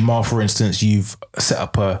 like Jamal, for instance, you've set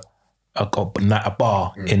up a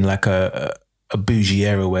bar in like a bougie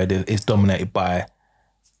area where it's dominated by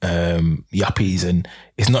yuppies, and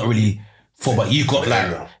it's not really but you've got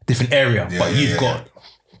like different area, but you've got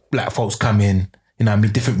black folks come in, you know what I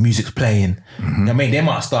mean, different music's playing. You know what I mean, they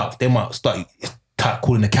might start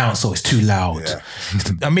calling the council, it's too loud.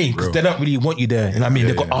 I mean, because they don't really want you there. You know what I mean?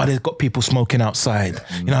 They've got people smoking outside.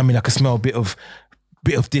 You know what I mean? I can smell a bit of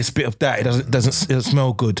bit of this, bit of that. It doesn't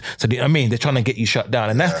smell good. So they're trying to get you shut down,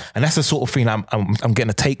 and that's the sort of thing I'm getting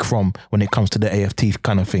a take from when it comes to the AFT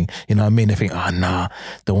kind of thing. You know what I mean? They think,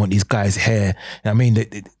 don't want these guys here. You know what I mean?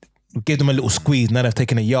 They give them a little squeeze. Now they've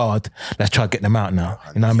taken a yard. Let's try to get them out now.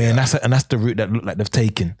 You know what I mean? And that's the route that look like they've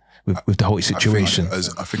taken with the whole situation.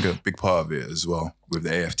 I think a big part of it as well with the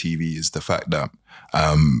AFTV is the fact that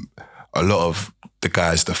a lot of the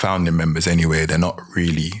guys, the founding members anyway, they're not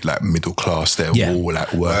really like middle class. They're all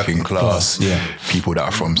like working class people that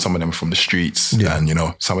are some of them from the streets. And, you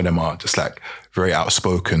know, some of them are just like very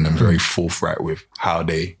outspoken and very forthright with how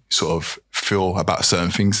they sort of feel about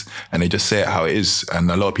certain things. And they just say it how it is.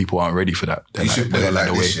 And a lot of people aren't ready for that. You should put it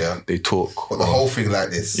like this, they talk. Put the whole thing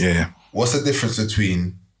like this. Yeah. What's the difference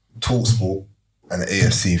between TalkSport and the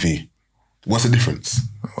AFTV? What's the difference?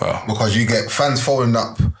 Well, because you get fans following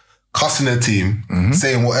up, cussing their team,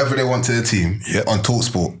 saying whatever they want to the team on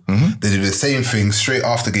TalkSport. They do the same thing straight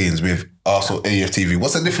after games with Arsenal AFTV.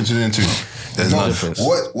 What's the difference between the two? There's no difference.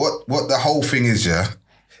 What the whole thing is,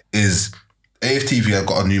 is AFTV have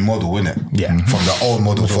got a new model, innit? Yeah. From the old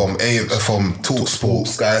model, from TalkSport,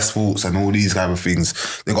 Sky Sports and all these kind of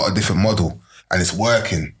things. They got a different model and it's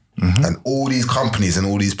working. And all these companies and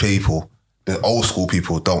all these people, the old school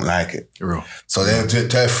people, don't like it. Real. So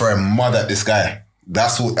they're throwing mud at this guy.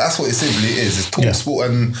 That's what it simply is. It's TalkSport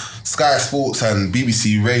and Sky Sports and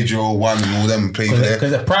BBC Radio 1 and all them play there.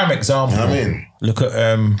 Because a prime example, you know what I mean? Look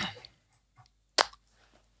at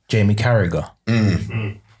Jamie Carragher.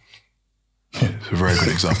 It's a very good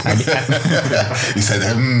example. He said,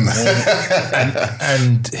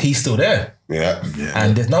 and he's still there. Yeah.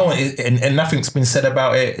 And there's no one, and nothing's been said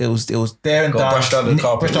about it. It was there and done. Brushed on the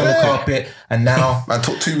carpet. And now man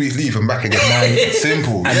took 2 weeks leave and back again.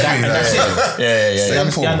 Simple. And that's it. Yeah.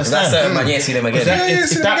 Simple. You understand? That's man, you ain't see them again.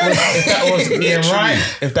 If that was Ian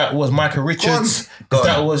Wright, if that was Michael Richards, if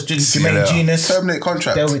that was Jermaine Genius, terminate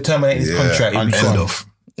contract. They'll be terminating his contract. He'll be End gone. off.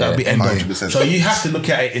 That'll be end of. 100%. So you have to look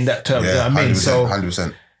at it in that term. You know what I mean? 100%, So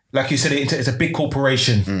 100%. like you said, it's a big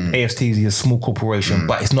corporation. AFT is a small corporation,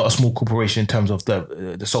 but it's not a small corporation in terms of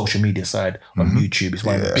the social media side on YouTube. It's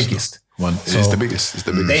one of the biggest. It's the biggest.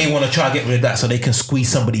 They want to try to get rid of that so they can squeeze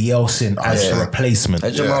somebody else in as a replacement.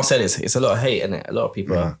 As Jamal said, it's a lot of hate, isn't it? A lot of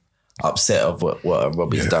people are upset of what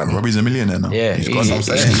Robbie's done. Robbie's a millionaire now. Yeah, he's got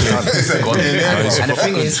something. And the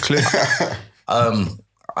thing is,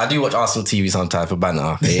 I do watch Arsenal TV sometimes for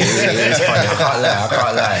banter. It's funny. I can't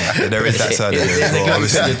lie. There is that side of it.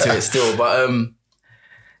 There's a good to it still, but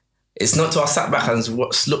it's not till I sat back and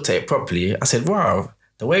looked at it properly. I said, "Wow,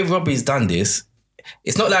 the way Robbie's done this,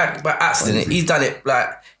 it's not like by accident. He's done it like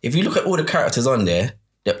if you look at all the characters on there,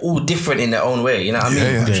 they're all different in their own way. You know what I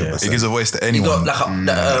mean? Yeah. It gives a voice to anyone. You got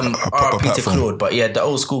like RP to Claude, but yeah, the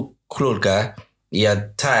old school Claude guy. Yeah,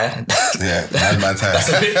 Ty. Madman Ty. That's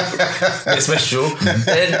a bit special.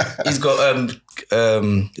 Then he's got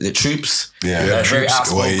the Troops. Yeah, very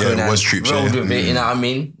outspoken. It was Troops. Rolled with it, you know what I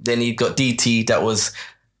mean? Then he got DT, that was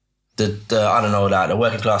the I don't know, like the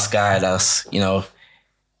working class guy that's, you know,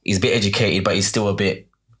 he's a bit educated, but he's still a bit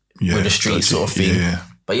with the street sort of thing. Yeah.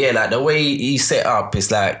 But yeah, like the way he set up,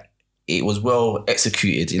 it's like it was well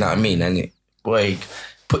executed, you know what I mean? And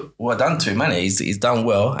put well done to him, man. He's done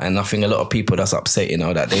well, and I think a lot of people that's upset, you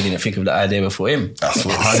know, that they didn't think of the idea before him. That's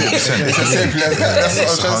what 100%. It's as simple as that. That's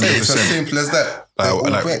what I'm trying to say. It's as simple as that.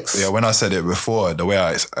 When I said it before, the way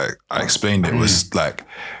I explained it was like,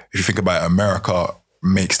 if you think about it, America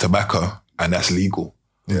makes tobacco and that's legal.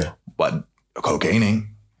 Yeah. But cocaine ain't,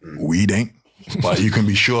 weed ain't. But you can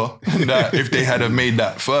be sure that if they had have made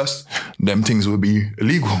that first, them things would be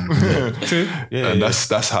illegal. True. Yeah, and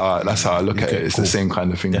that's how I look at it. It's the same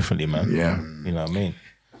kind of thing. Definitely, man. Yeah. You know what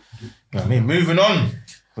I mean? Moving on.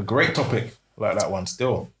 A great topic like that one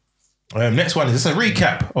still. Next one is just a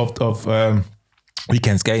recap of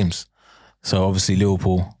weekend's games. So obviously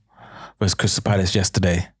Liverpool versus Crystal Palace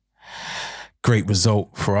yesterday. Great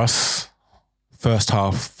result for us. First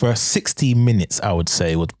 60 minutes, I would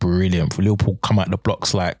say, was brilliant. For Liverpool, come out the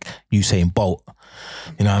blocks like Usain Bolt.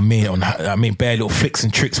 You know what I mean? Bare little flicks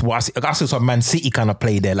and tricks. I saw some Man City kind of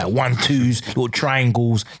play there, like 1-2s, little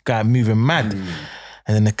triangles, guy moving mad.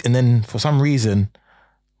 And then for some reason,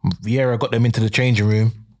 Vieira got them into the changing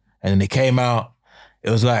room, and then they came out. It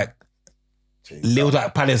was like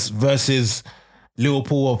Palace versus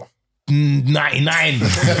Liverpool of 99,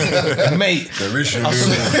 mate. The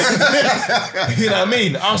you know what I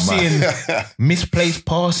mean? I was seeing misplaced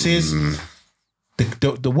passes.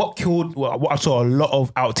 What I saw a lot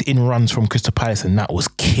of out to in runs from Crystal Palace, and that was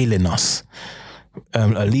killing us.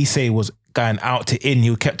 Elise was going out to in.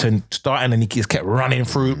 He kept on starting and he just kept running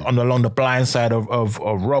through along the blind side of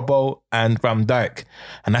Robbo and Van Dijk.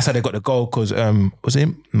 And that's how they got the goal because, was it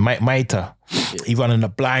Maita? He ran on the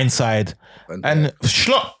blind side. And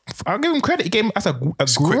Schlott, I'll give him credit. He gave him a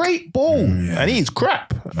great ball. And he's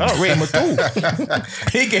crap. I don't rate him at all.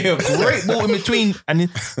 He gave him a great ball in between. And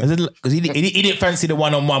because he didn't fancy the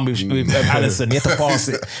one-on-one with Alisson. He had to pass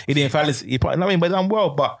it. He didn't fancy it. But done well.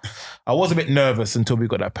 But I was a bit nervous until we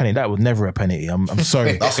got that penalty. That was never a penalty. I'm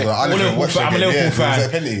sorry. That's what I'm a Liverpool fan.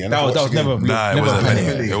 That was never a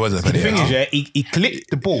penalty. It wasn't a penalty. The thing is, he clipped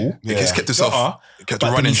the ball. He just kept himself. Kept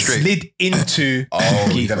running straight. Slid into.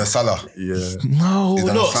 You got a Salah. Yeah. No,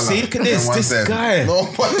 look, see, look at this guy. No,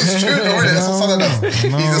 but it's true, already. That's what Salah does.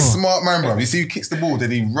 No. He's a smart man, bro. You see, he kicks the ball,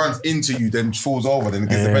 then he runs into you, then falls over, then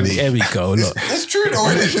gets the penalty. There we go. Look, it's true,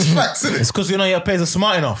 already. It's just facts, isn't it? It's because your players are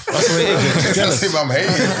smart enough. That's what it is. That's him. I'm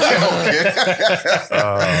hating.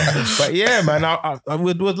 But yeah, man, I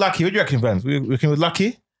was lucky. What do you reckon, Vance? We was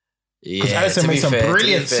lucky. Because Alisson made some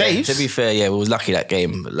brilliant saves. To be fair, yeah, we was lucky that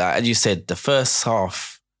game. Like as you said, the first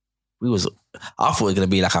half, I thought it was gonna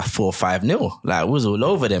be like a 4-5-0. Like we was all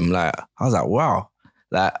over them. Like I was like, wow.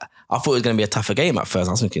 Like I thought it was gonna be a tougher game at first.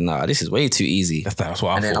 I was thinking, nah, this is way too easy. That's what I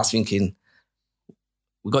thought. And then I was thinking,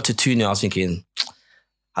 we got to 2-0. I was thinking,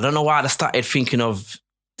 I don't know why I started thinking of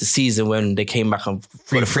the season when they came back on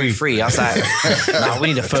 3-3. I was like, nah, we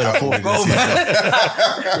need a third or fourth goal, man.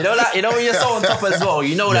 you know when you're so on top as well,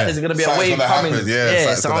 you know that there's gonna be a wave coming.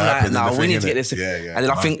 So I'm like, nah, we need to get this. And then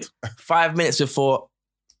I think 5 minutes before,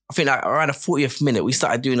 I think like around the 40th minute, we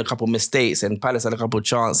started doing a couple of mistakes and Palace had a couple of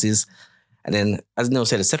chances. And then, as Neil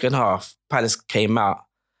said, the second half, Palace came out.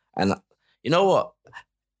 And you know what?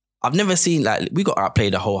 I've never seen, like, we got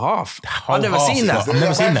outplayed the whole half. I've never seen that.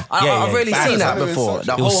 I've really seen that before.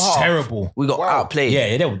 The whole half. Terrible. We got outplayed.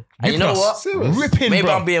 Yeah, they were. And you know what? Ripping, maybe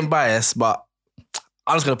bro. I'm being biased, but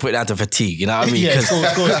I'm just going to put it down to fatigue, you know what I mean? Yeah, cool.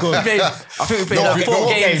 I think we played like 4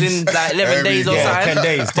 games in like 11 days or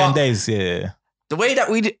something. 10 days, yeah. The way that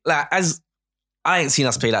we did, like, I ain't seen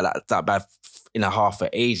us play like that bad in a half for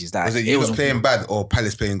ages. That was it was playing bad or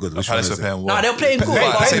Palace playing good? Which Palace were playing well. No, they were playing good.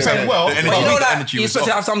 Palace playing well. But you know that you're supposed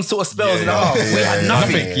to have some sort of spells in the half. We had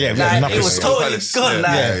nothing. Yeah, we had nothing. It was totally good.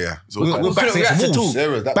 We back against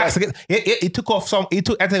the Backs against. He took off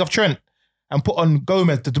Trent and put on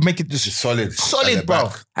Gomez to make it just solid, bro.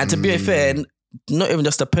 And to be fair, not even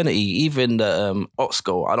just a penalty, even the Ox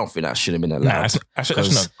goal, I don't think that should have been allowed.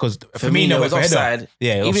 Because Firmino was offside.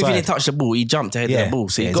 Yeah, even if he didn't touch the ball, he jumped ahead of the ball.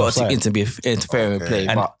 So he got to be interfering with play.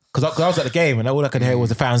 Because I was at the game and all I could hear was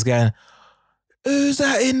the fans going, "Who's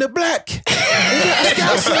that in the black? Is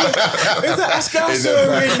that a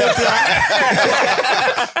Scouser in the black?"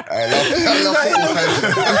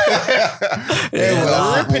 They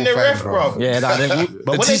were ripping the ref, bro. Yeah,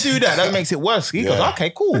 but when they do that, that makes it worse. He goes,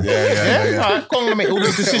 "Okay, cool. Yeah. All right, go on and make all the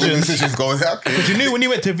decisions." Because you knew when you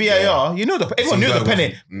went to VAR, you know everyone knew the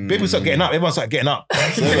penalty. People started getting up. Everyone started getting up.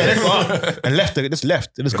 And left. It just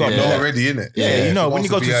got already in it. Yeah, you know when you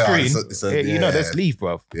go to the screen, you know let's leave,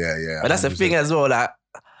 bro. Yeah. But that's the thing as well. Like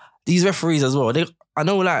these referees as well. I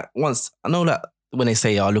know that when they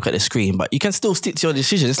say, look at the screen, but you can still stick to your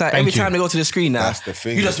decision. It's like every time they go to the screen now, that's the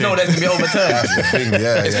thing, you just know they're going to be overturned. That's the thing,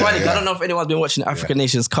 it's funny. I don't know if anyone's been watching the African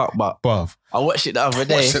Nations Cup, but I watched it the other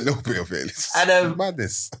day. Watched a little bit of it. And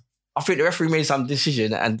madness. I think the referee made some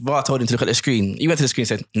decision and VAR told him to look at the screen. He went to the screen and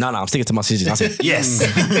said, no, I'm sticking to my decision. I said, yes.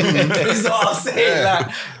 That's what I'm saying. Like,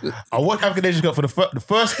 I watched African Nations Cup for the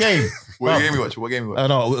first game. What game you watch? I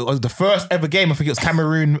know, it was the first ever game. I think it was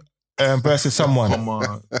Cameroon versus someone. Come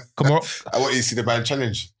on. I want you to see the band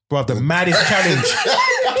challenge. Bro, the maddest challenge.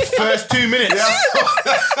 First 2 minutes.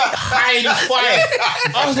 High fire.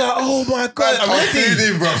 I was like, oh my God.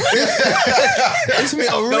 Already, bro.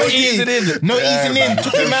 No easing in.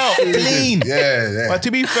 Took him out. Clean. Yeah. But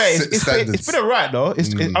to be fair, it's been alright though.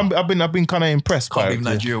 I've been kind of impressed. Can't believe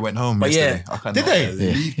Nigeria went home yesterday. Did they?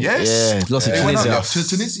 Yes. Yeah. Lost to Tunisia.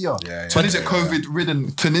 Tunisia,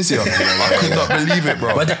 COVID-ridden Tunisia. I could not believe it,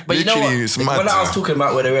 bro. But you know what? When I was talking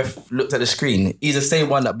about where the ref looked at the screen, he's the same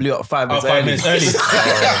one that blew up 5 minutes early. See what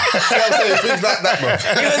I'm saying? Things like that, bro.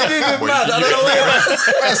 He was moving mad. I don't know where he was.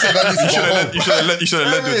 You should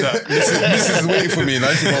have led with that. This is waiting for me.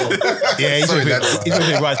 Yeah, he's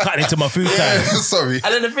cutting into my food time. Sorry.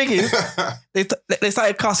 And then the thing is, they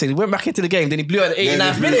started cussing. He went back into the game. Then he blew at the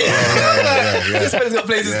 89th minute. This fella's got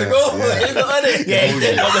places to go. He's not on it. Yeah, he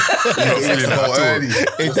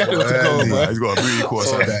definitely got to go, bro. He's got a booty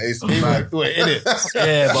course. It's mad.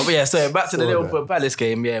 Yeah, but yeah, so back to the Liverpool Palace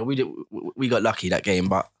game. Yeah, we got lucky that game,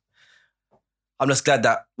 but I'm just glad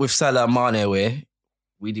that with Salah and Mane away,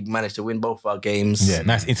 we did manage to win both our games. Yeah,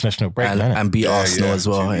 nice international break, and beat Arsenal as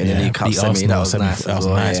well in the League Cup semi. That was nice. That was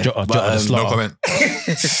nice. No comment.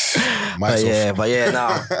 but yeah,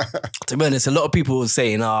 now to be honest, a lot of people were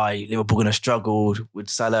saying, Liverpool gonna struggle with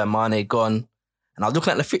Salah and Mane gone. And I was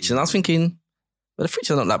looking at the fixtures and I was thinking, well, the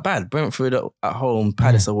fixtures are not that bad. Brentford at home,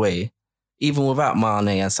 Palace away. Even without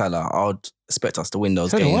Mane and Salah, I would expect us to win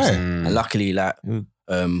those games. And luckily, we turned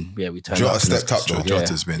Jota stepped up, Joe.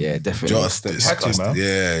 Jota's been... Yeah, definitely. Jota stepped up.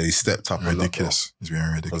 Yeah, he stepped up. Ridiculous. He's been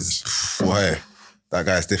ridiculous. Boy, that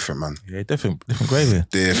guy's different, man. Yeah, different gravy.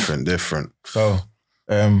 Different. So,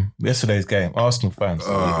 yesterday's game, Arsenal fans.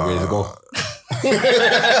 Ready to go? No,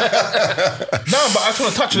 but I just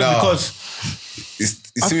want to touch on it because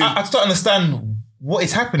I don't understand what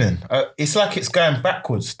is happening. It's like it's going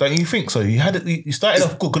backwards. Don't you think so? You started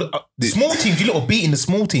off good. The small teams, you lot were beating the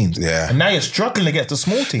small teams. Yeah. And now you're struggling against the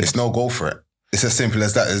small teams. It's no goal for it. It's as simple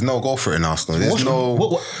as that. There's no goal for it in Arsenal. There's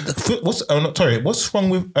what's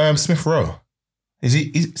wrong with Smith Rowe? Is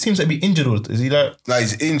he seems to be injured, or is he like? No,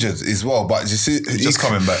 he's injured as well. But you see, he's just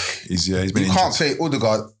coming back. He's been injured. You can't play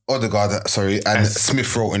Odegaard, and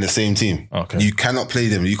Smith Rowe in the same team. Okay. You cannot play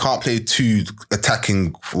them. You can't play two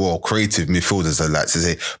attacking, creative midfielders, I like to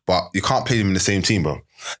say. But you can't play them in the same team, bro.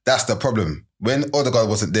 That's the problem. When Odegaard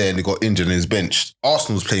wasn't there and he got injured and he's benched,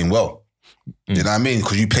 Arsenal's playing well. You know what I mean?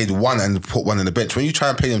 Because you played one and put one on the bench. When you try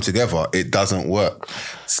and play them together, it doesn't work.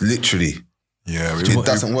 It's literally... Yeah, it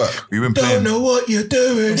doesn't work. We've been playing. Don't know what you're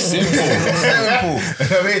doing. Simple.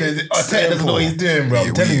 I mean, Arteta doesn't know what he's doing, bro.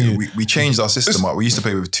 I'm telling you. We changed our system up. We used to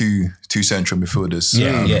play with two central midfielders.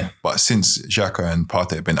 But since Xhaka and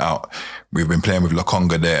Partey have been out, we've been playing with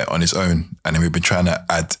Lokonga there on his own, and then we've been trying to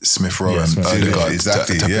add Smith Rowe and Odegaard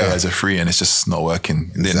to play as a free, and it's just not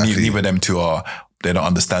working. Exactly. Neither of them two they don't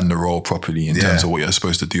understand the role properly in terms of what you're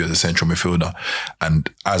supposed to do as a central midfielder,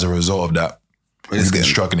 and as a result of that, we've been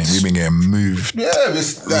struggling. We've been getting moved. Yeah,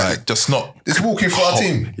 it's like just not. It's walking for our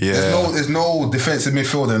team. Yeah, there's no defensive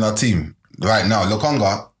midfielder in our team right now.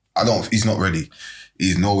 Lokonga, he's not ready.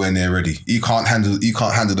 He's nowhere near ready. He can't handle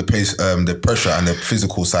the pace, the pressure, and the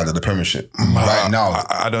physical side of the Premiership right now.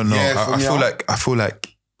 I don't know. Yeah, I feel like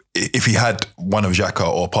if he had one of Xhaka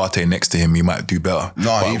or Partey next to him, he might do better.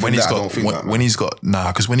 No, when he's got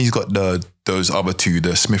those other two,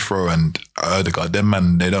 the Smith Rowe and Odegaard, they're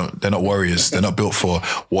not warriors. They're not built for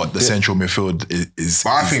what the central midfield is. But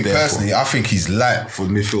I think personally, I think he's light for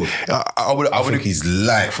midfield. I think he's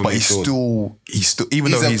light for midfield. He's still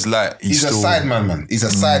even though he's light, he's a side man. He's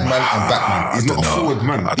a side man and back man. He's not a forward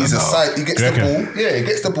man. He's a side. He gets the ball. Yeah, he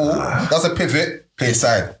gets the ball. Does a pivot, play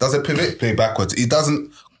side. Does a pivot, play backwards. He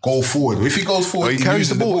doesn't go forward. If he goes forward, he carries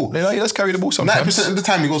the ball. He does carry the ball sometimes. 90% of the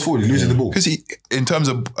time he goes forward, he loses the ball. Because in terms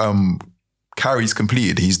of carries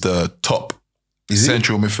completed, he's the top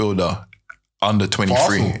central midfielder under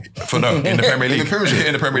 23 in the Premier League.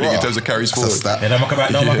 In the Premier League in terms of carries forward. I'm telling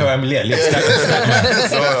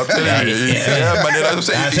you.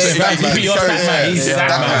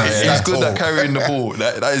 He's good at carrying the ball.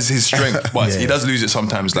 That is his strength. But he does lose it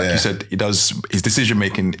sometimes. Like you said, he does. His decision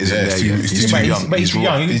making isn't there yet. He's too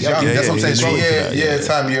young. He's young. That's what I'm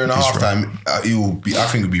saying. Year and a half time, he will be. I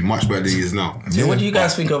think he'll be much better than he is now. So what do you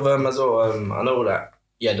guys think of as well? I know that.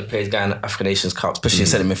 Yeah, the players going to African Nations Cup, especially in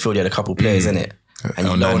centre midfield, you had a couple players in it. And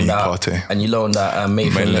you loaned that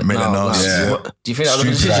Maitland. Do you think that was a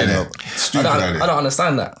decision? Stupid idea. I don't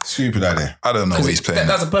understand that. Stupid idea. I don't know what he's playing.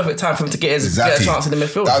 That's a perfect time for him to get a chance in the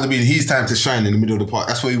midfield. That would be his time to shine in the middle of the park.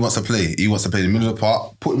 That's what he wants to play. He wants to play in the middle of the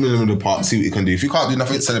park, put him in the middle of the park, see what he can do. If you can't do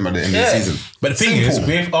nothing, sell him at the end of the season. But the thing is,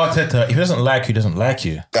 with Arteta, if he doesn't like you, he doesn't like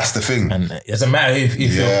you. That's the thing. And it doesn't matter if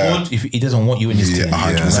you're good, if he doesn't want you in his team. You know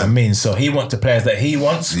what I mean? So he wants the players that he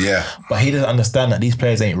wants. Yeah. But he doesn't understand that these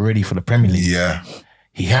players ain't ready for the Premier League. Yeah.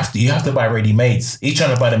 You have to buy ready-mades. He's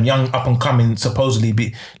trying to buy them young up-and-coming, supposedly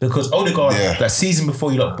because Odegaard, that season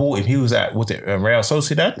before you bought him, he was at, Real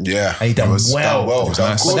Sociedad? Yeah. And he done well.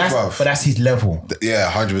 But that's his level.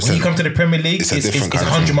 Yeah, 100%. When you come to the Premier League, it's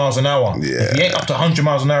 100 miles an hour. Yeah. If you ain't up to 100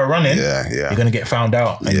 miles an hour running, you're going to get found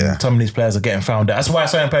out. And some of these players are getting found out. That's why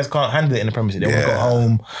certain players can't handle it in the Premier League. They want to go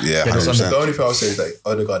home. Yeah, the only thing I'll say is that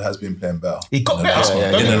Odegaard has been playing better. He got better.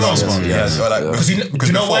 In the last one.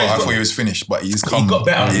 Because before I thought he was finished, but he got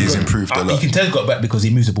better. He's improved a lot. You can tell he got back because he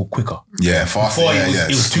moves the ball quicker. Yeah, faster. Before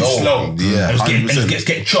he was too slow. Yeah, and he gets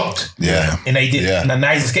getting chopped. Yeah, and they did. Yeah. And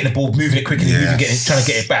now he's just getting the ball, moving it quickly, trying to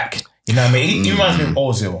get it back. You know what I mean? He reminds me of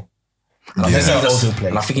Ozil. That's how Ozil plays.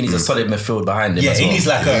 And I think he needs a solid midfield behind him. Yeah, he needs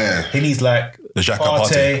like the Xhaka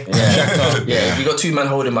Partey. If you got two men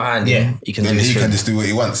holding behind him, he can just do what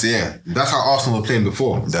he wants. Yeah, that's how Arsenal were playing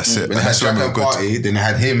before. That's it. When they had Xhaka and Partey, then they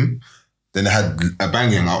had him. Then they had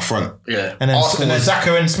Aubameyang out front. Yeah. And then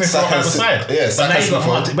Xhaka and Smith Rowe on the side. Yeah, but now you're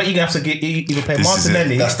going to have to either play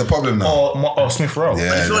Martinelli. That's the problem now. Or Smith Rowe. Yeah,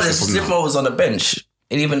 but if you honest, Smith Rowe was on the bench.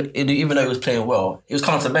 And even though he was playing well, he was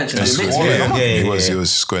coming off the bench. And he was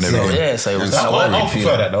scoring everything. So it was I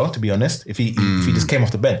prefer that though, to be honest. If he just came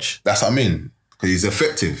off the bench. That's what I mean. Because he's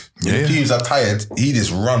effective. When teams are tired, he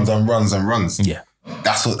just runs and runs and runs. Yeah.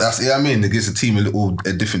 That's I mean. It gives the team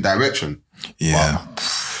a different direction. Yeah.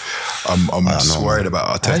 I'm just worried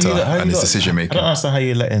about Arteta and his decision making. I don't understand how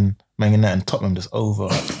you're letting Man United and Tottenham just over.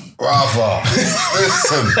 Brother,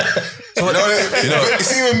 listen. You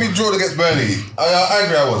see when we draw against Burnley, how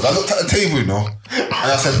angry I was. I looked at the table, and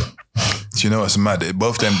I said, do you know what's mad?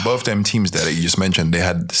 Both them teams there that you just mentioned, they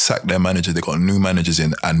had sacked their manager, they got new managers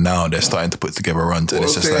in, and now they're starting to put together runs. And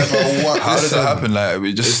it's just like, how did that happen? Like,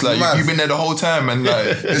 we just like you've been there the whole time, and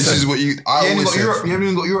like this is what you haven't got Europe. You haven't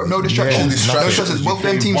even got Europe. No distractions. No distractions. Both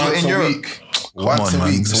them teams were in Europe. Once a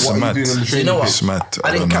week. So what are you doing on the training? You know what?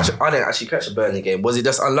 I didn't actually catch the Burnley game. Was it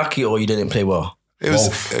just unlucky or you didn't play well? It was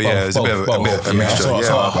a bit of a mixture.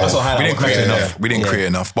 We didn't create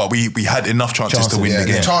enough, but we had enough chances to win the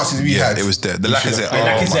game. The chances we had, it was there. The Lacazette, oh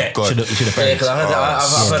my God, should have played. Because I've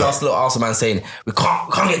heard Arsenal man saying we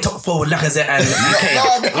can't get top four with Lacazette and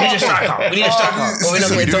UK. We need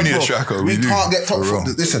a striker. We can't get top four.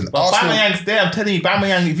 Listen, Aubameyang's there. I'm telling you,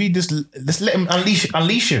 Aubameyang. If you just let him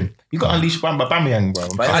unleash him. You got to unleash Aubameyang, bro.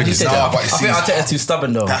 But I think Arteta's too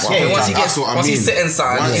stubborn though. Once he's sitting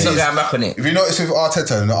something, he's not going back on it. If you notice with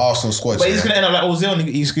Arteta and the Arsenal squad, but he's going to end up like Ozil.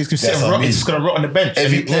 He's going to sit and rot. He's just going to rot on the bench.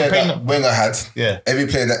 Every player that Wenger had, every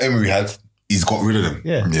player that Emery had, he's got rid of them.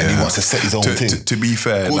 Yeah. And he wants to set his own thing. To be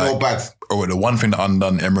fair, good or bad. The one thing that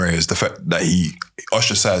undone Emery is the fact that he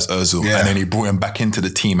ostracized Ozil and then he brought him back into the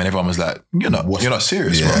team, and everyone was like, "You're not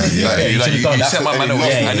serious, bro. You set my man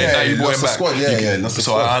away, and then now you brought him back."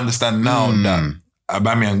 So I understand now that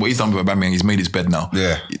Aubameyang, what he's done with Aubameyang, he's made his bed now.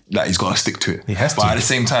 Yeah, like he's got to stick to it. He has to. But at the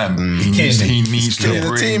same time, he needs to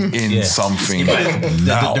bring in something.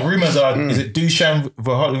 The rumors are: is it Dusan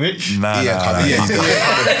Vlahovic? Nah. He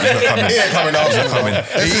ain't coming out.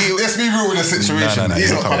 Let's be real with the situation.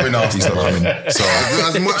 He's not coming out. He's not coming. So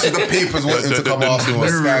as much as the papers want him to come out,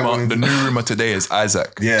 the new rumor today is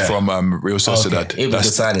Isaac from Real Sociedad. It was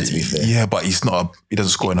decided to be fair. Yeah, but he's not. He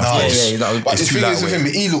doesn't score enough goals. But the thing is with him,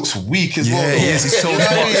 he looks weak as well. He's so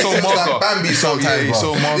like Bambi sometimes. He's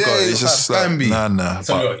so Marco. It's just like Bambi. Nah. You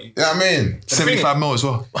know what I mean? 75 mil as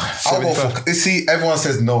well. I'll go for. See, everyone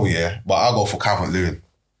says no, but I'll go for Calvert-Lewin.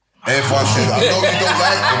 Everyone says, I know you don't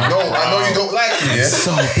like him. No, I know you don't like him. Yeah,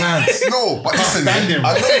 so bad. No, but listen, I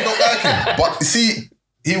know you don't like him. But see,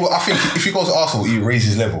 I think if he goes to Arsenal, he raises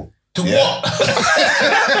his level. To what?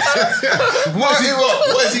 What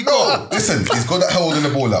has he got? Listen, he's good at holding the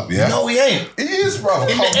ball up, yeah? No, he ain't. He is, bro.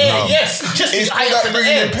 In the air, yes. Just he's good at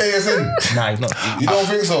bringing players in. Nah, he's not. You don't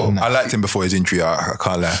think so? I liked him before his injury, I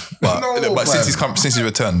can't lie. But since he's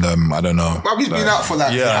returned, I don't know. But he's been out for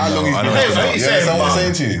how long he's been out? Yeah, someone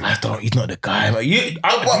saying to you. He's not the guy. You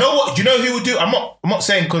know what? Do you know who would do? I'm not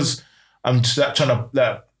saying because I'm just trying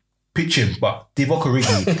to pitch him, but Divock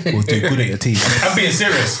Origi will do good at your team. I'm being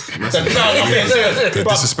serious. I'm being serious. The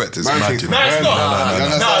disrespect is mad. No, it's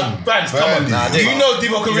not. No, Vance, come on. Do you know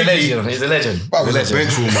Divock Origi? He's a legend. He's a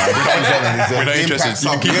bench room, man. We're not interested.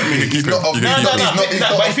 You can keep him.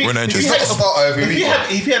 We're not interested.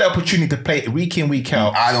 If he had the opportunity to play week in, week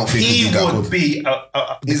out, I don't think he would be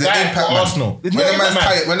he's an impact man. Arsenal.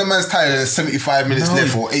 When the man's tired, there's 75 minutes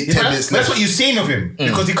left or 10 minutes left. That's what you've seen of him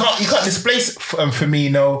because he can't displace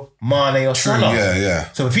Firmino, Mane or Salah.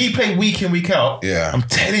 Yeah. So if he played week in, week out, I'm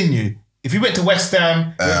telling you, if he went to West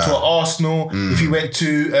Ham, went to Arsenal, if he went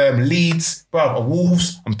to Leeds, bro, or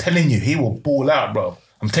Wolves, I'm telling you, he will ball out, bro.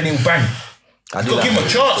 I'm telling you, bang. You've got to give him a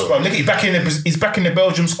chance, bro. Look, he's back in the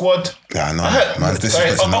Belgium squad. Yeah, I know. Man, this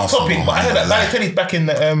is off topic, but I heard that Balotelli's back in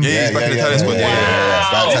the... he's back in the Italian squad.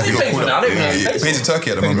 He plays in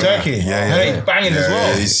Turkey at the moment. Yeah. He's banging as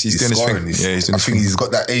well. He's doing his thing. I think he's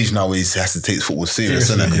got that age now where he has to take football serious,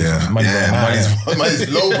 isn't it? Money's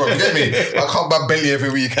low, bro. Get me? I can't buy Bentley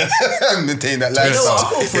every week and maintain that lifestyle.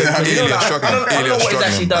 I don't know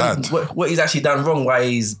what he's actually done wrong, why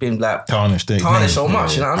he's been like tarnished so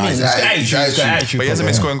much, you know what I mean? But he hasn't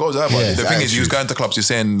been scoring goals either. The thing is, he was going to clubs, you're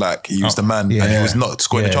saying like he was the man and he was not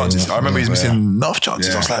scoring the chances. I remember he was missing enough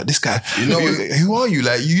chances. I was like, this guy, who are you?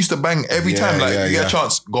 Like, you used to bang every time. Like, you get a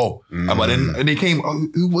chance, go. But then and he came,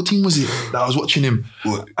 what team was it that I was watching him?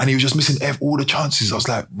 And he was just missing all the chances. I was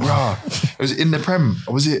like, bruh. Was it in the Prem?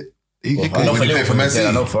 Or was it He did good. When he played for Man City.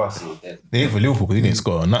 I know for us. He ain't for Liverpool because he didn't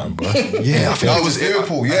score on nothing, bro. Yeah, I think it was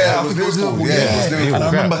Liverpool. Yeah, it was Liverpool. And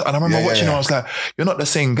I remember watching him. I was like, "You're not the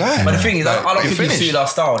same guy." But the thing is, I don't think he suited our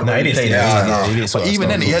style. No, he didn't. But even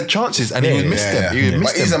then, he had chances and he would miss them.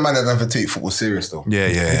 But he's a man that never take football serious, though.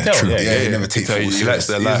 Yeah, true. Yeah, he never take football serious. He likes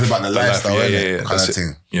the life. He's about the lifestyle, kind of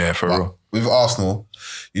thing. Yeah, for real. With Arsenal,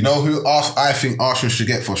 you know who I think Arsenal should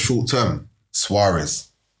get for short term? Suarez.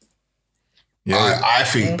 Yeah, I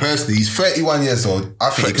think personally, he's 31 years old.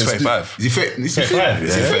 I think he's 35. He's 35. He's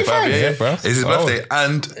 35, yeah, bro. It's his birthday,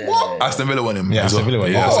 and Aston Villa won him. Yeah, Aston Villa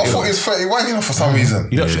won him. I thought he was 31 for some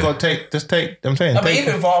reason. You just got to take. I'm saying, but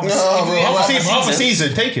even for half a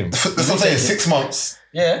season, take him. That's what I'm saying. 6 months.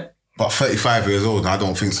 Yeah. But 35 years old, I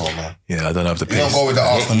don't think so, man. Yeah, I don't know if the pace. He don't go with the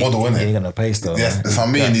Arsenal model, innit? He ain't gonna pace though. Yes, that's what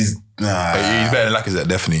I mean. He's better than Lacazette,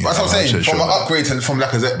 definitely. That's what I'm saying. From an upgrade from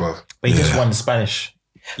Lacazette, bro. But he just won the Spanish.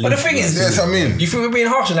 But the thing is, that's what I mean. You think we're being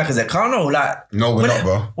harsh on Lacazette? I don't know, no, we're not,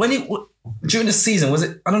 bro. When during the season, was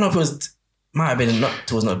it? I don't know if it was. Might have been not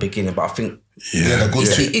towards the beginning, but I think. Yeah, the good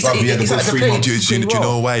 3 months. Do you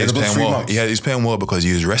know why he was playing well? Yeah, he was playing well because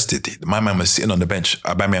he was rested. My man was sitting on the bench.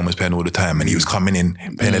 Aubameyang was playing all the time, and he was coming in,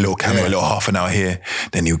 playing a little cameo, a little half an hour here.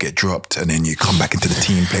 Then he'll get dropped, and then you come back into the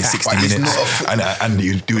team, play 60 minutes, and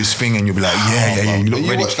you do his thing, and you'll be like, yeah, you look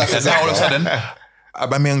ready. And now all of a sudden,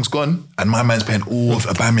 Aubameyang's gone, and my man's playing all of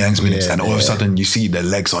Aubameyang's minutes, and all of a sudden you see the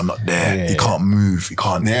legs are not there. He can't move. He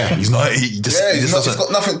can't. Yeah. He's not. He's got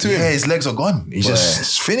nothing to him. Yeah, his legs are gone. He's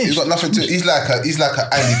just finished. He's got nothing to. He's like an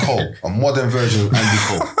Andy Cole, a modern version of Andy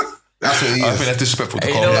Cole. That's what he is. I think that's disrespectful to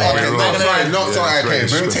Cole. Okay,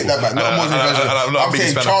 let me take that back. Not a modern version. I'm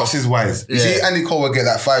saying chances wise. You see, Andy Cole will get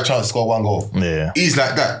that 5 chances, score 1 goal. Yeah, he's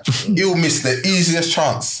like that. He'll miss the easiest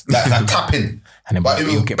chance, like tapping. But he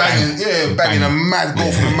was banging a mad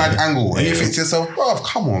goal from a mad angle. And you think to yourself, bro,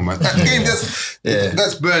 come on, man. That game,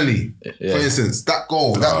 that's Burnley, for instance. That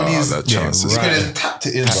goal, when he's could have tapped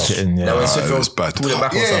it in. That was bad. Pulled it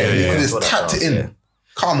back or something. He could have tapped it in.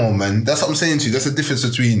 Come on, man. That's what I'm saying to you. That's the difference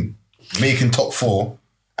between making top 4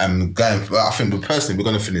 and going. I think personally, we're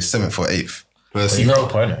going to finish 7th or 8th. West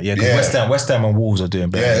Ham and Wolves are doing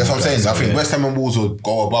better. Yeah, that's what I'm saying. I think West Ham and Wolves will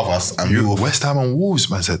go above us. And West Ham and Wolves,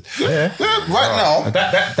 man said. Yeah. Right now.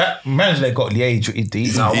 That manager they got Liège. He's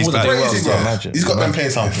crazy. He's got them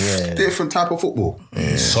playing some different type of football.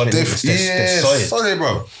 Yeah. Solid. Solid,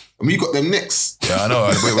 bro. I mean, you got them Knicks. Yeah, I know.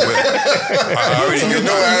 Wait. You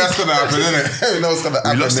know that's going to happen, innit? You know what's going to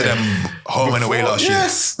happen. We lost to them home and away last year.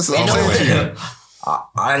 Yes. That's what I'm saying to you.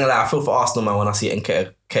 I ain't gonna lie, I feel for Arsenal, man, when I see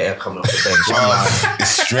Nketiah coming off the bench.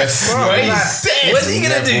 It's stress. Bro, what's he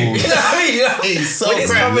gonna do? You know what I mean? He's so when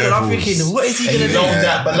he's coming, I'm thinking, what is he gonna do?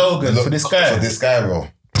 That Balogun for this guy. For this guy, bro.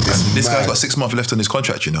 This guy's got 6 months left on his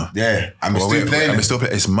contract, you know. Yeah, and we're still playing.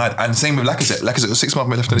 It's mad. And same with Lacazette. Lacazette got 6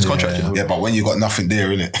 months left on his contract, you know. Yeah, but when you got nothing there,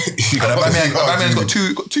 innit? Aubameyang's got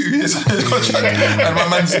 2 years on his contract, and my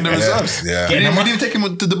man's in the reserves. Yeah, we didn't take him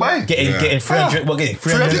to Dubai. Getting 300. Well, getting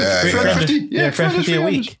 350. Yeah, 350 a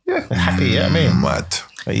week. Yeah, happy. Yeah, I mean, mad.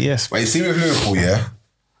 Yes. But you see with Liverpool, yeah.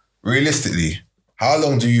 Realistically, how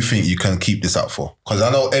long do you think you can keep this up for? Because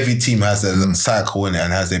I know every team has their cycle in it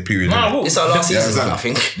and has their period. It's our last season, I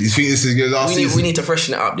think. Do you think this is your last season? We need to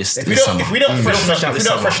freshen it up this summer. If we don't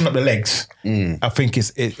freshen up the legs, I think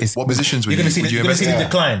it's what positions would you invest in?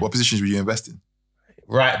 Decline. What positions would you invest in?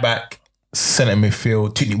 Right back, centre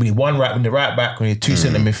midfield. We need one right back. We need 2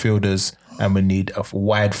 centre midfielders, and we need a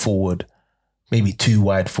wide forward, maybe 2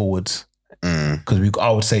 wide forwards. Because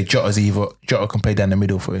I would say Jota can play down the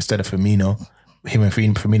middle instead of Firmino. Him and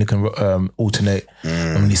Firmino can alternate.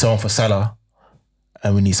 And we need someone for Salah,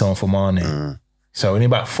 and we need someone for Mane. So we need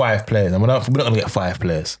about 5 players, and we're not going to get 5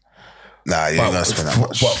 players. Nah, you're not going to spend that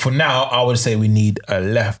much. But for now, I would say we need I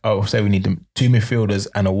would say we need 2 midfielders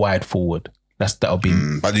and a wide forward. That'll be.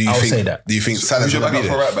 But do you think Salah's going to be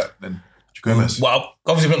there? Right back then? Well,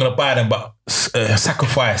 obviously we're not going to buy them, but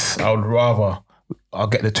sacrifice. I would rather I'll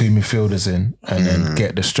get the 2 midfielders in and then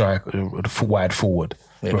get the striker, the wide forward.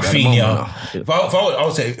 Yeah, Rafinha. If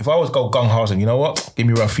I was go gung ho, you know what? Give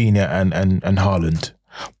me Rafinha and Haaland.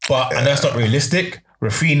 But and that's not realistic.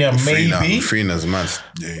 Rafinha maybe. Rafinha's mad.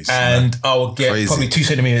 Yeah, and I will get probably 2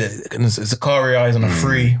 centimeters. Zakaria is on a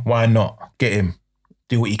free. Why not? Get him.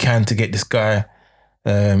 Do what you can to get this guy.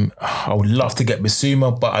 I would love to get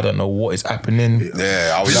Bissouma, but I don't know what is happening.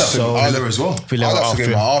 Yeah, I would love to as well. I'd love to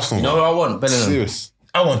get my Arsenal. You know what I want? Bellingham. Serious.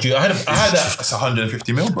 I want you. I heard that. That's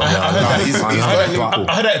 150 mil, bro. I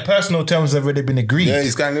heard that in personal terms have already been agreed. Yeah,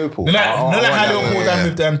 he's going Liverpool. Not like how Liverpool done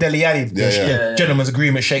with Dele Alli. Gentleman's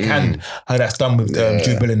agreement, shake hand. How that's done with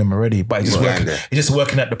Jude Bellingham already. But it's just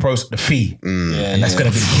working at the fee. And that's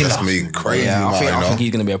going to be the killer. That's going to be crazy. Yeah, I think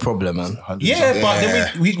he's going to be a problem, man. Yeah, but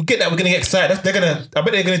then we get that. We're going to get excited. I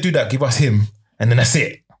bet they're going to do that. Give us him. And then that's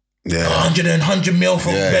it. Yeah, 100 mil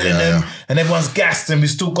from Bellingham, and everyone's gassed, and we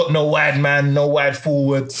still got no wide man, no wide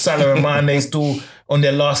forward. Salah and Mane still on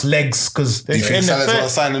their last legs because you think Salah's going to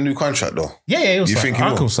sign a new contract though? Yeah, you think he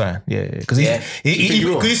will sign? Yeah, because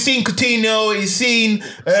he's seen Coutinho, he's seen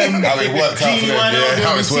how it worked out for them.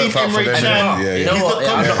 How it's worked out for them. You know what?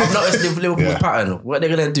 I've noticed Liverpool's pattern. What they're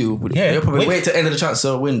gonna do? They'll probably wait till the end of the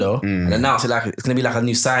transfer window and announce it like it's gonna be like a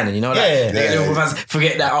new signing. You know, like Liverpool fans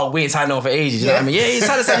forget that. Oh, we ain't signed on for ages. You know what I mean? Yeah, he's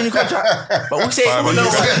signed a new contract, but we'll say no.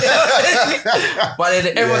 But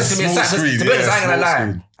everyone's gonna be excited. To be honest, I ain't gonna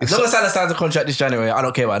lie. As long as Salah signs a contract this January, I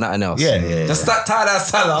don't care about nothing else. Just tie that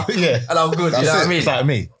Salah, and I'm good. You know what I mean? It's like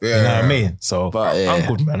me. You know what I mean? So I'm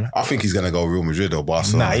good, man. I think he's gonna go Real Madrid or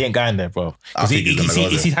Barcelona. Nah, he ain't going there, bro. Because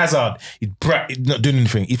he sees Hazard. He's not doing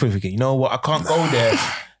anything. He's probably thinking, you know what? I can't go there.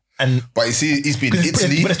 But you see, he's been in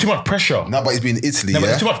Italy. But there's too much pressure. No, but he's been in Italy. But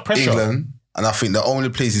there's too much pressure. England. And I think the only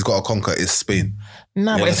place he's got to conquer is Spain.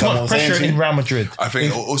 No, but it's too much pressure in Real Madrid. I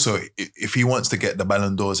think also if he wants to get the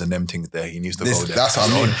Ballon d'Ors and them things there, he needs to go there. That's what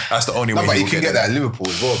I mean. That's the only way. But he can get that at Liverpool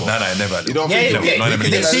as well. No, never. You don't think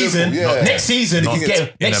next season, he's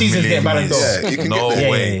getting Ballon d'Or. No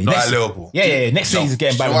way. Not at Liverpool. Yeah. Next season he's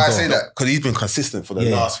getting Ballon d'Or. Why I say that? Because he's been consistent for the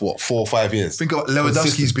last 4 or 5 years. Think about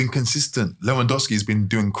Lewandowski's been consistent. Lewandowski's been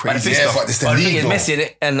doing crazy stuff. But it's the league.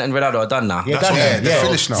 Messi and Ronaldo are done now. They're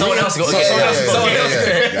finished now. Someone else got to get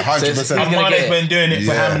it. 100%. Mane's been doing it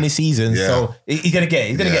for how many seasons? So he's gonna get it.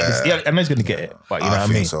 He's gonna get this. I know he's gonna get it. But you know what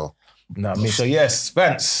I mean? So. You know what I mean? So yes,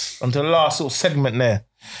 Vance, on to the last sort of segment there.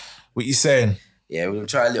 What you saying? Yeah, we're gonna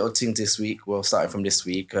try a little thing this week. Well, starting from this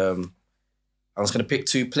week. I'm just gonna pick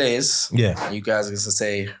 2 players. Yeah. And you guys are gonna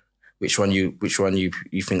say which one you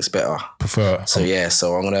think's better. Prefer. So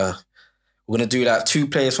we're gonna do like 2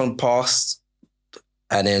 players from past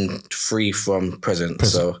and then 3 from present.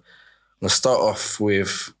 So I'm gonna start off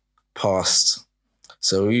with past.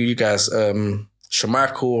 So you guys,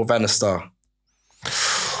 Schmeichel or Van der Sar?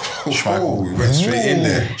 Schmeichel, we went straight in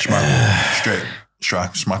there. Schmeichel, straight.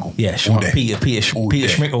 Schmeichel. Yeah, Peter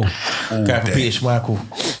Schmeichel. Guy for Peter Schmeichel.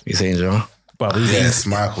 You saying, Joe?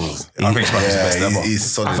 Schmeichel. I think Schmeichel's the best ever. He's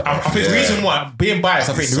solid. I think the reason why, being biased,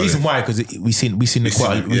 I think the reason why, because we seen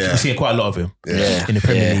quite a lot of him in the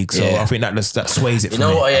Premier League. So I think that sways it. You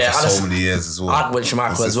know what? Yeah, so many years as well. I went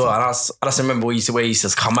Schmeichel as well, and I just remember where he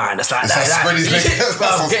says, "Come on," that's like that.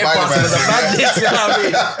 Getting past him as a bandit. You know what I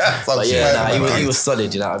mean? But yeah, he was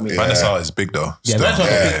solid. You know what I mean? Van der Sar is big though. Yeah, Van der Sar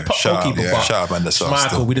is a big goalkeeper. Shout out Van der Sar.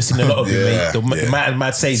 Schmeichel, we just seen a lot of him. The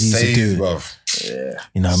mad saves he used to do. Yeah,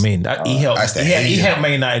 you know what I mean. He helped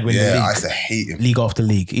Man United win the league. I used to hate him. League after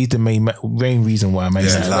league. He's the main reason why Man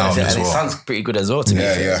United. Loud as well. His son's pretty good as well. To me,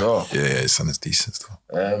 as well. Yeah, his son is decent still.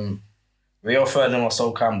 Rio Ferdinand or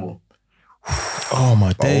Sol Campbell? Oh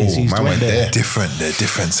my days, he's man went there. They're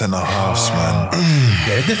different centre halves, man.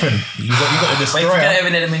 Yeah, they're different. You got to destroy. If you get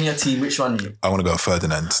Evan in your team, which one? I want to go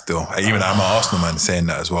Ferdinand still. Even I'm an Arsenal man saying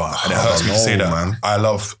that as well, and it hurts me to say that. Man. I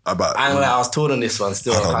was torn on this one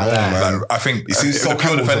still. I think if he's a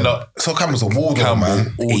pure defender, Sol Campbell's a wall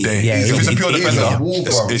man all day. Yeah, if he's a pure defender,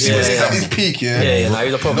 he's at his peak. Yeah,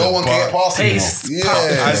 he's a problem. No one can get past him.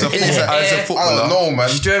 As a footballer, I don't know, man.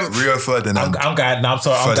 Rio Ferdinand. I'm going. No, I'm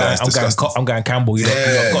sorry. I'm going Campbell.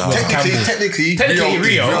 Technically,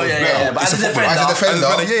 Rio. But as a defender,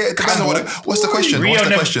 what's the question? Rio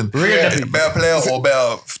better player or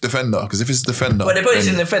better defender? Because if it's defender, well, they put it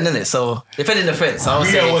in defending it, so defending defense.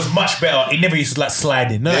 Rio was much better. He never used to like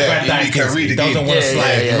sliding. No, he can read the game. Doesn't want to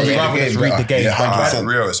slide. He rather just read the game.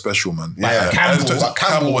 Rio is special, man.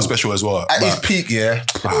 Campbell was special as well. At his peak,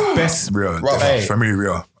 best Rio. For me,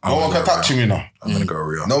 Rio. No one can touch him, you know. I'm gonna go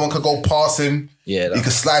Rio. No one can go past him. Yeah, he can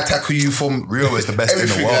slide tackle you from. Rio is the best in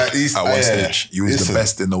the world at one stage. He was the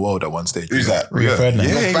best in the world at one stage. Who's that? Rio Ferdinand.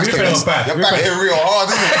 You're backing Rio hard,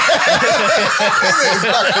 isn't it? He's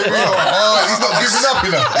backing Rio hard. He's not giving up, you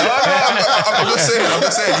know. I'm just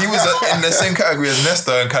saying. He was in the same category as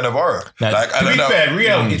Nesta and Cannavaro. To be fair,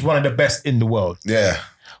 Rio is one of the best in the world. Yeah.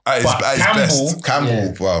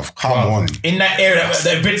 Campbell, bruv, come on. In that area,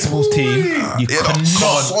 the Invincibles team, you cannot.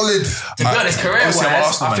 Solid. To be honest,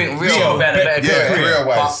 career-wise, I think Rio better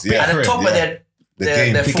career-wise. At the top of their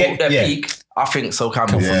peak, I think Sol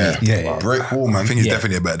Campbell for me. Yeah, brick wall, man. I think he's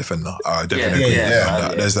definitely a better defender. I definitely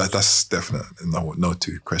agree. That's definite. No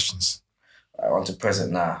two questions. On to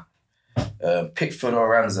present now. Pickford or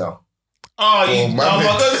Ramsdale? Oh my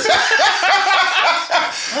God.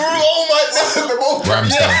 Oh my God. They're both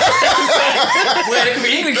Ramsdale. Where they could be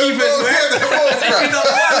England keepers,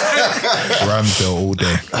 Ramsdale all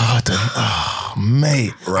day.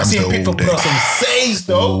 Mate. I seen Pickford put on some saves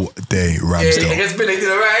though. All day, Ramsdale. Yeah, against Billy did it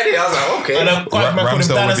right here. I was like, okay. And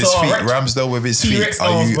Ramsdale with his feet. Ramsdale with his feet. T-Rex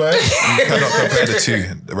You cannot compare the two.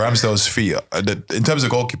 Ramsdale's feet. In terms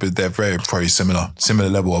of goalkeepers, they're very similar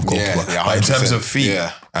level of goalkeeper. Yeah, but in terms of feet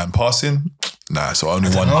and passing, nah. So only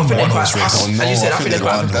one horse race. As you said, I think they're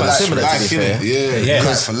quite similar. To be fair. Yeah,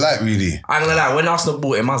 like for like really. I'm gonna lie. When Arsenal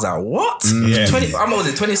bought him, I was like, what? 20? How much was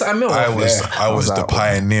it? 20-something mil. I was the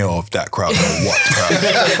pioneer of that crowd. What crowd?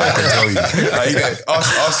 I can tell you.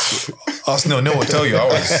 Us Neil will tell you. I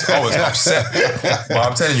was upset. But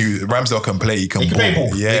I'm telling you, Ramsdale can play. He can play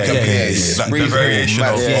ball. Yeah. Like the variation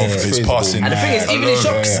of his passing. And the thing is, even his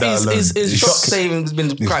shot saving has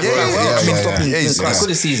been quite good. He's quite good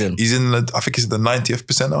this season. He's in the, I think he's the 90th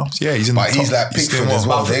percentile. Yeah, he's in the top. But he's like Pickford as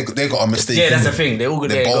well. They got a mistake. Yeah, that's the thing. They both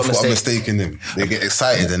got a mistake in them. They get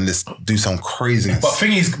excited and just do some craziness. But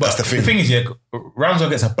the thing is,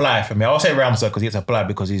 Ramsdale gets a blight for me. I'll say Ramsdale because he gets a blight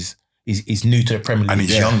because he's new to the Premier League and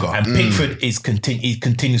he's younger. And Pickford he's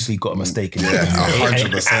continuously got a mistake in it.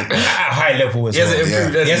 100%. At high level as well. He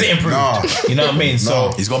hasn't improved. No. You know what I mean?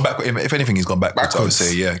 So he's gone back. If anything, he's gone backwards. I would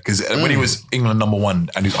say, yeah. Because when he was England number one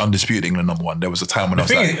and he's undisputed England number one, there was a time when I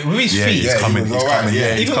was like, with his feet, he's coming.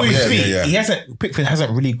 Even with his feet, Pickford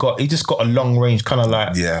hasn't really got. He just got a long range kind of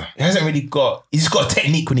like. Yeah. He hasn't really got. He's just got a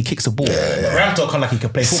technique when he kicks the ball. Ramsdale kind of like he can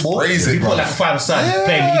play football. Crazy, you put like a 5-a-side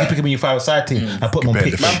play him. You can pick him in your 5-a-side team and put him on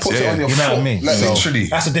pitch. Man puts it on your foot. You know what I mean? Like literally.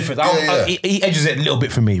 That's the difference. He edges it a little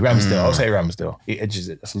bit for me. Ramsdale. I'll say Ramsdale. He edges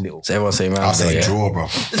it. That's a little. So everyone's saying Ramsdale. I'll say draw, bro.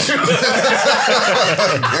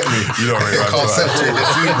 Get me? You don't really can't separate the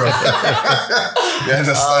two, bro. You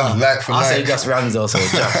understand? Like for I'll like. say just Ramsdale. So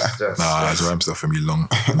just. Nah, it's Ramsdale for me. Long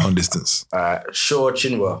distance. Shaw,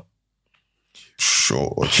 Chilwell. Shaw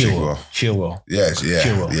or Chilwell. Yeah,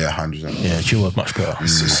 100%. Yeah, Chilwell's much better.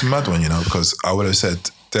 It's a mad one, because I would have said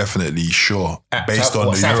definitely Shaw based on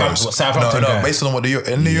the Euros. Based on what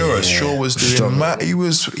in the Euros, Shaw was doing.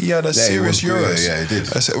 He had a serious Euros. Yeah, he did.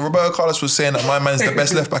 Roberto Carlos was saying that my man's the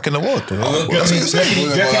best left back in the world. Do you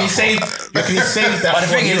reckon he saved that? But the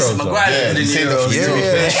thing is, Maguire did the Euros.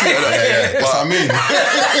 Yeah. But I mean,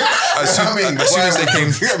 as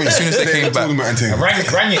soon as they came back,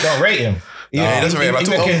 Rangnick don't rate him. Yeah, he doesn't rate him at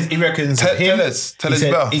all. He reckons tell us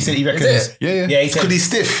about. He said he reckons. Yeah. He said because he's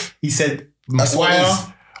stiff. He said Maguire.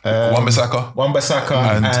 Wan-Bissaka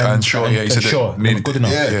and Shaw. Yeah, he said Shaw. Good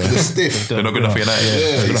enough. Yeah, they're stiff. They're not good enough for United.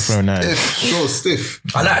 Yeah, good enough for United. Shaw's stiff.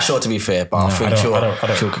 I like Shaw to be fair, but I think Shaw. I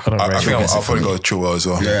think I'll probably go Chilwell as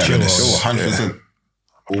well. Yeah, Shaw, 100%.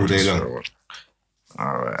 All day long.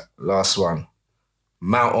 All right, last one.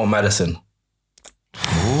 Mount or Maddison?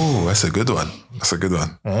 Oh, that's a good one. That's a good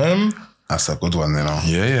one, Yeah.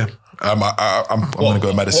 I'm going to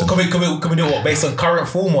go Maddison. Can we do what? Based on current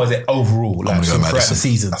form or is it overall? Like throughout the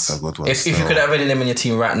season? That's a good one. If you could have any of them in your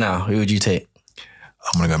team right now, who would you take?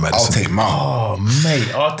 I'm going to go Maddison. I'll take Mount. Oh, mate.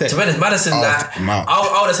 To be honest, Maddison, Mount.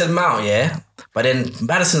 I would have said Mount, yeah. But then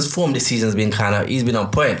Maddison's form this season has been he's been on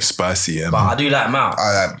point. Spicy, yeah. But I do like Mount.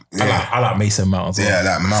 I like Mason Mount as well. Yeah, I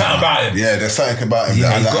like Mount. Something about him. Yeah, there's something about him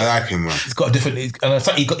that I like him, man. He's got a different,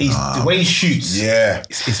 the way he shoots. Yeah.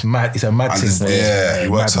 It's mad. It's a mad thing. He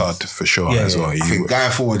works hard for sure as well. I think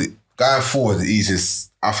going forward, he's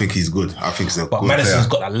just, I think he's good. I think he's a good player. But Maddison's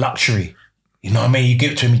got that luxury. You know what I mean? You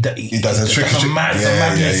give it to him, he does a trick. Yeah. You know what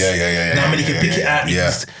I mean? He can pick it out.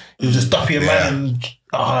 He'll just stop your man.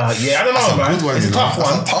 I don't know, man. It's a tough one.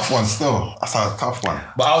 That's a tough one still. That's a tough one.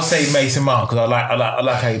 But I'll say Mason Mount because I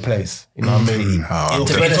like how he plays. You know what I mean? He'll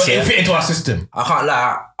fit into our system. I can't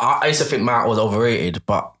lie. I used to think Mount was overrated,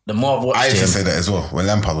 but the more I've watched him, I used to say that as well when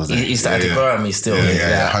Lampard was there. He started to grow on me still.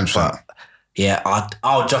 Yeah, 100%. Yeah,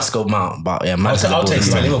 I'll just go Mount, but yeah, I'll take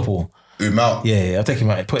him at Liverpool. Mount. Yeah, I'll take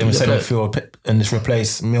him out. Put him in centre field and just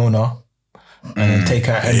replace Milner. And then take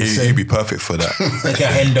out Henderson. He'd be perfect for that. Take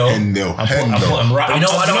out Hendo. And put him right. I'm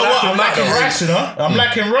liking Rice, I'm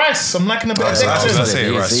liking Rice. I'm liking a bit of Rice. I'll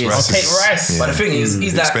take Rice. But the thing is,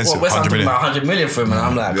 he's like, West Ham talking about 100 million for him, and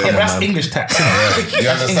I'm like, yeah, that's English tax. You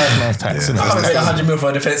understand? Tax. I haven't paid 100 million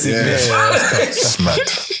for a defensive. That's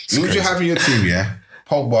mad. Who would you have in your team, yeah?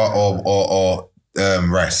 Pogba or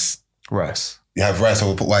Rice? Rice. You have Rice,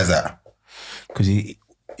 or why is that? Because he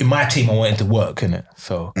in my team, I want him to work, innit?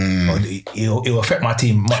 So it'll affect my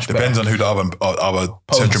team much better. Depends on who the other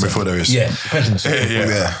central midfielder is. Yeah, depends on the central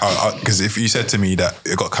midfielder. Because if you said to me that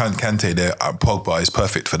you got Kante there, Pogba is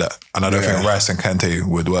perfect for that. And I don't think Rice and Kante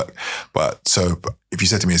would work. But so if you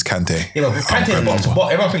said to me it's Kante. Yeah, but Kante in the box to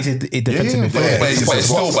box, everyone thinks he's defensive midfielder. But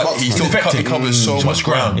he covers so much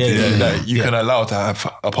ground that you can allow to have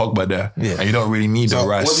a Pogba there. Yeah. And you don't really need a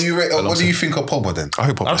Rice. What do you think of Pogba then? I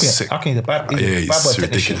think Pogba's sick. I think he's a bad boy. He's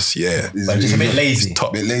ridiculous. Yeah. But he's a bit lazy. A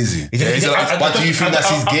bit lazy. But do you think that's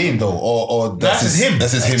his game though? Or that's him?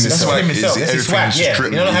 That's him himself. That's his swag. Yeah.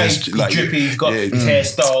 You know how he's drippy, he's got his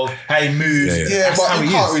hairstyle, how he moves. Yeah, but you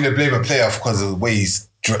can't really blame a player because of the way he's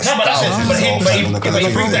dressed. No, but that's it. But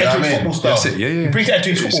he brings that into his football style. He brings that into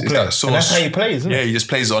his football play. And that's how he plays, isn't it? Yeah, he just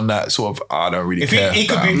plays on that sort of, I don't really care. He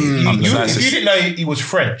could be, if you didn't know he was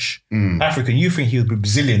French, African, you think he would be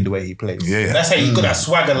Brazilian the way he plays. Yeah. That's how he got that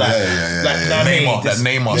swagger like that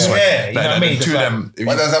Neymar swagger. Yeah, you know what I mean? Two of them.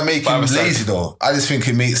 Why does that make him lazy though? I just think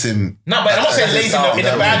it makes him... No, but I'm not saying lazy in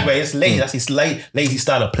a bad way. It's lazy. That's his lazy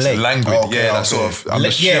style of play. Language, that sort of, I'm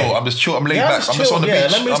just chill, I'm laid back, I'm just on the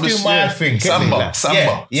beach. Let me just do my thing. Samba.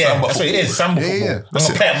 Yeah, that's what it is. Samba football. I'm going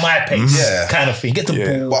to play at my pace kind of thing. Get the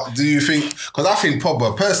ball. But do you think... Because I think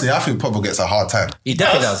Pogba gets a hard time. He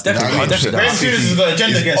definitely does. Definitely does. Very soon as he's got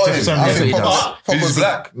agenda against him. He's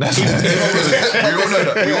black. We all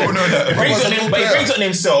know that. He brings it on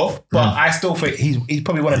himself, but I still think he's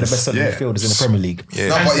probably one of the best centre midfielders in the Premier League.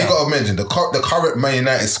 No, but you got to mention the current Man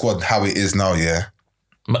United squad, how it is now,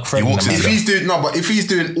 if he's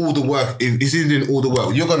doing all the work,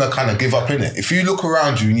 you're gonna kind of give up, innit? If you look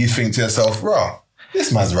around you and you think to yourself, "Bro,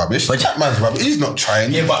 this man's rubbish. That man's rubbish. He's not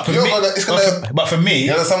trying." Yeah, but for me,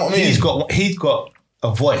 you understand what I mean? He's got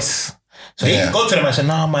a voice. So he can go to them and say,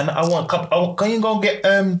 "Nah, man, can you go and get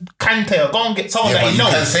Kante or go and get someone that he knows?"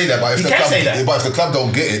 You can say that, but if the club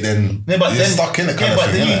don't get it, then you're stuck in it kind of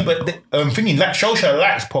thing. But thinking like Solskjaer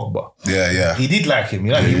likes Pogba. Yeah. He did like him.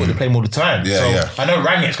 He wanted to play him all the time. I know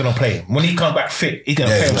Rangnick's gonna play him when he comes back fit. He's gonna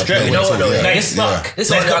play him straight away. You know what though? He's stuck. This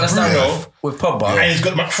is what I understand with Pogba. And he's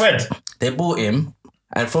got McFred. They bought him.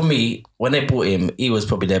 And for me, when they bought him, he was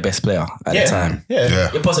probably their best player at the time.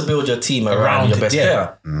 Yeah. You're supposed to build your team around your best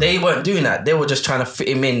player. They weren't doing that. They were just trying to fit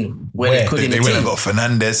him in where they could in the team. They went and got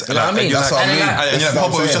Fernandes. You know what I mean? That's what I mean. And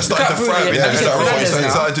Pogba was just starting to thrive. He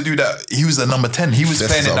started to do that. He was the number 10. He was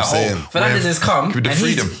playing in that hole. Fernandes has come and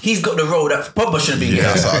he's got the role that Pogba should be getting.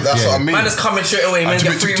 That's what I mean. Man is coming straight away, man,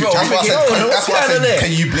 get free role. That's why I said,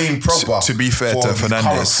 can you blame Pogba? To be fair to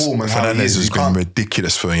Fernandes, Fernandes has been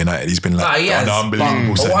ridiculous for United. He's been like unbelievable.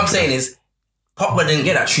 But what I'm saying is, Pogba didn't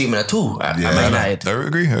get that treatment at all at Man United. I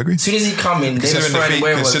agree. As soon as he come in, they just throwing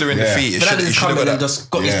away. Considering defeat, Fernandes is coming and just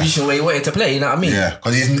got his position where he wanted to play. You know what I mean? Yeah,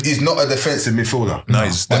 because he's not a defensive midfielder. No,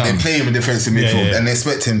 but they play him in defensive midfield and they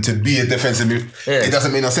expect him to be a defensive midfielder. It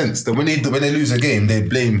doesn't make no sense. When they lose a game, they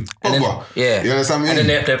blame Pogba. You understand what I mean? And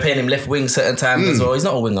then they're playing him left wing certain times as well. He's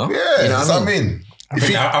not a winger. Yeah, you know what I mean? I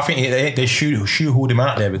think they shoehorned him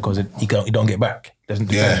out there because he don't get back. He doesn't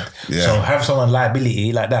defend. So have someone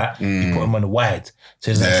liability like that, you put him on the wide.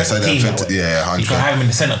 So it's affect the team that way. You can have him in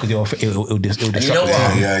the centre because it'll disrupt the you know what?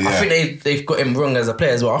 I think they've got him wrong as a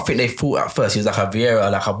player as well. I think they thought at first he was like a Vieira,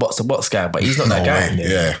 like a box-to-box guy, but he's not that guy.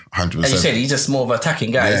 Yeah, 100%. As you said, he's just more of an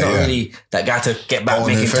attacking guy. He's not really that guy to get back,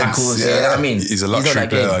 making tackles. You know what I mean? He's a luxury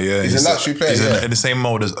player. He's a luxury player. He's in the same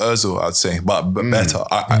mould as Ozil, I'd say, but better.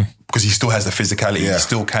 Because he still has the physicality. He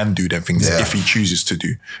still can do them things if he chooses to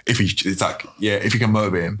do. If he can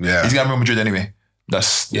motivate him. He's going to Real Madrid anyway.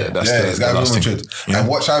 That's the last thing. And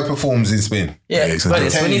watch how he performs in Spain. When he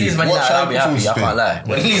leaves Man United, I'll be happy. I can't lie.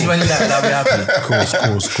 When he leaves Man United, I'll be happy.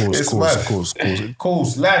 Cool.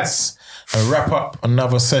 Lads, I wrap up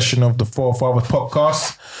another session of the Four Fathers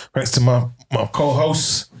podcast. Thanks to my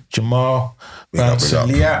co-hosts, Jamal, Vance,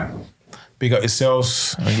 and Liat. Big up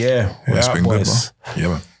yourselves. And we're out, boys. Good, man. Yeah,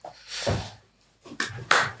 man.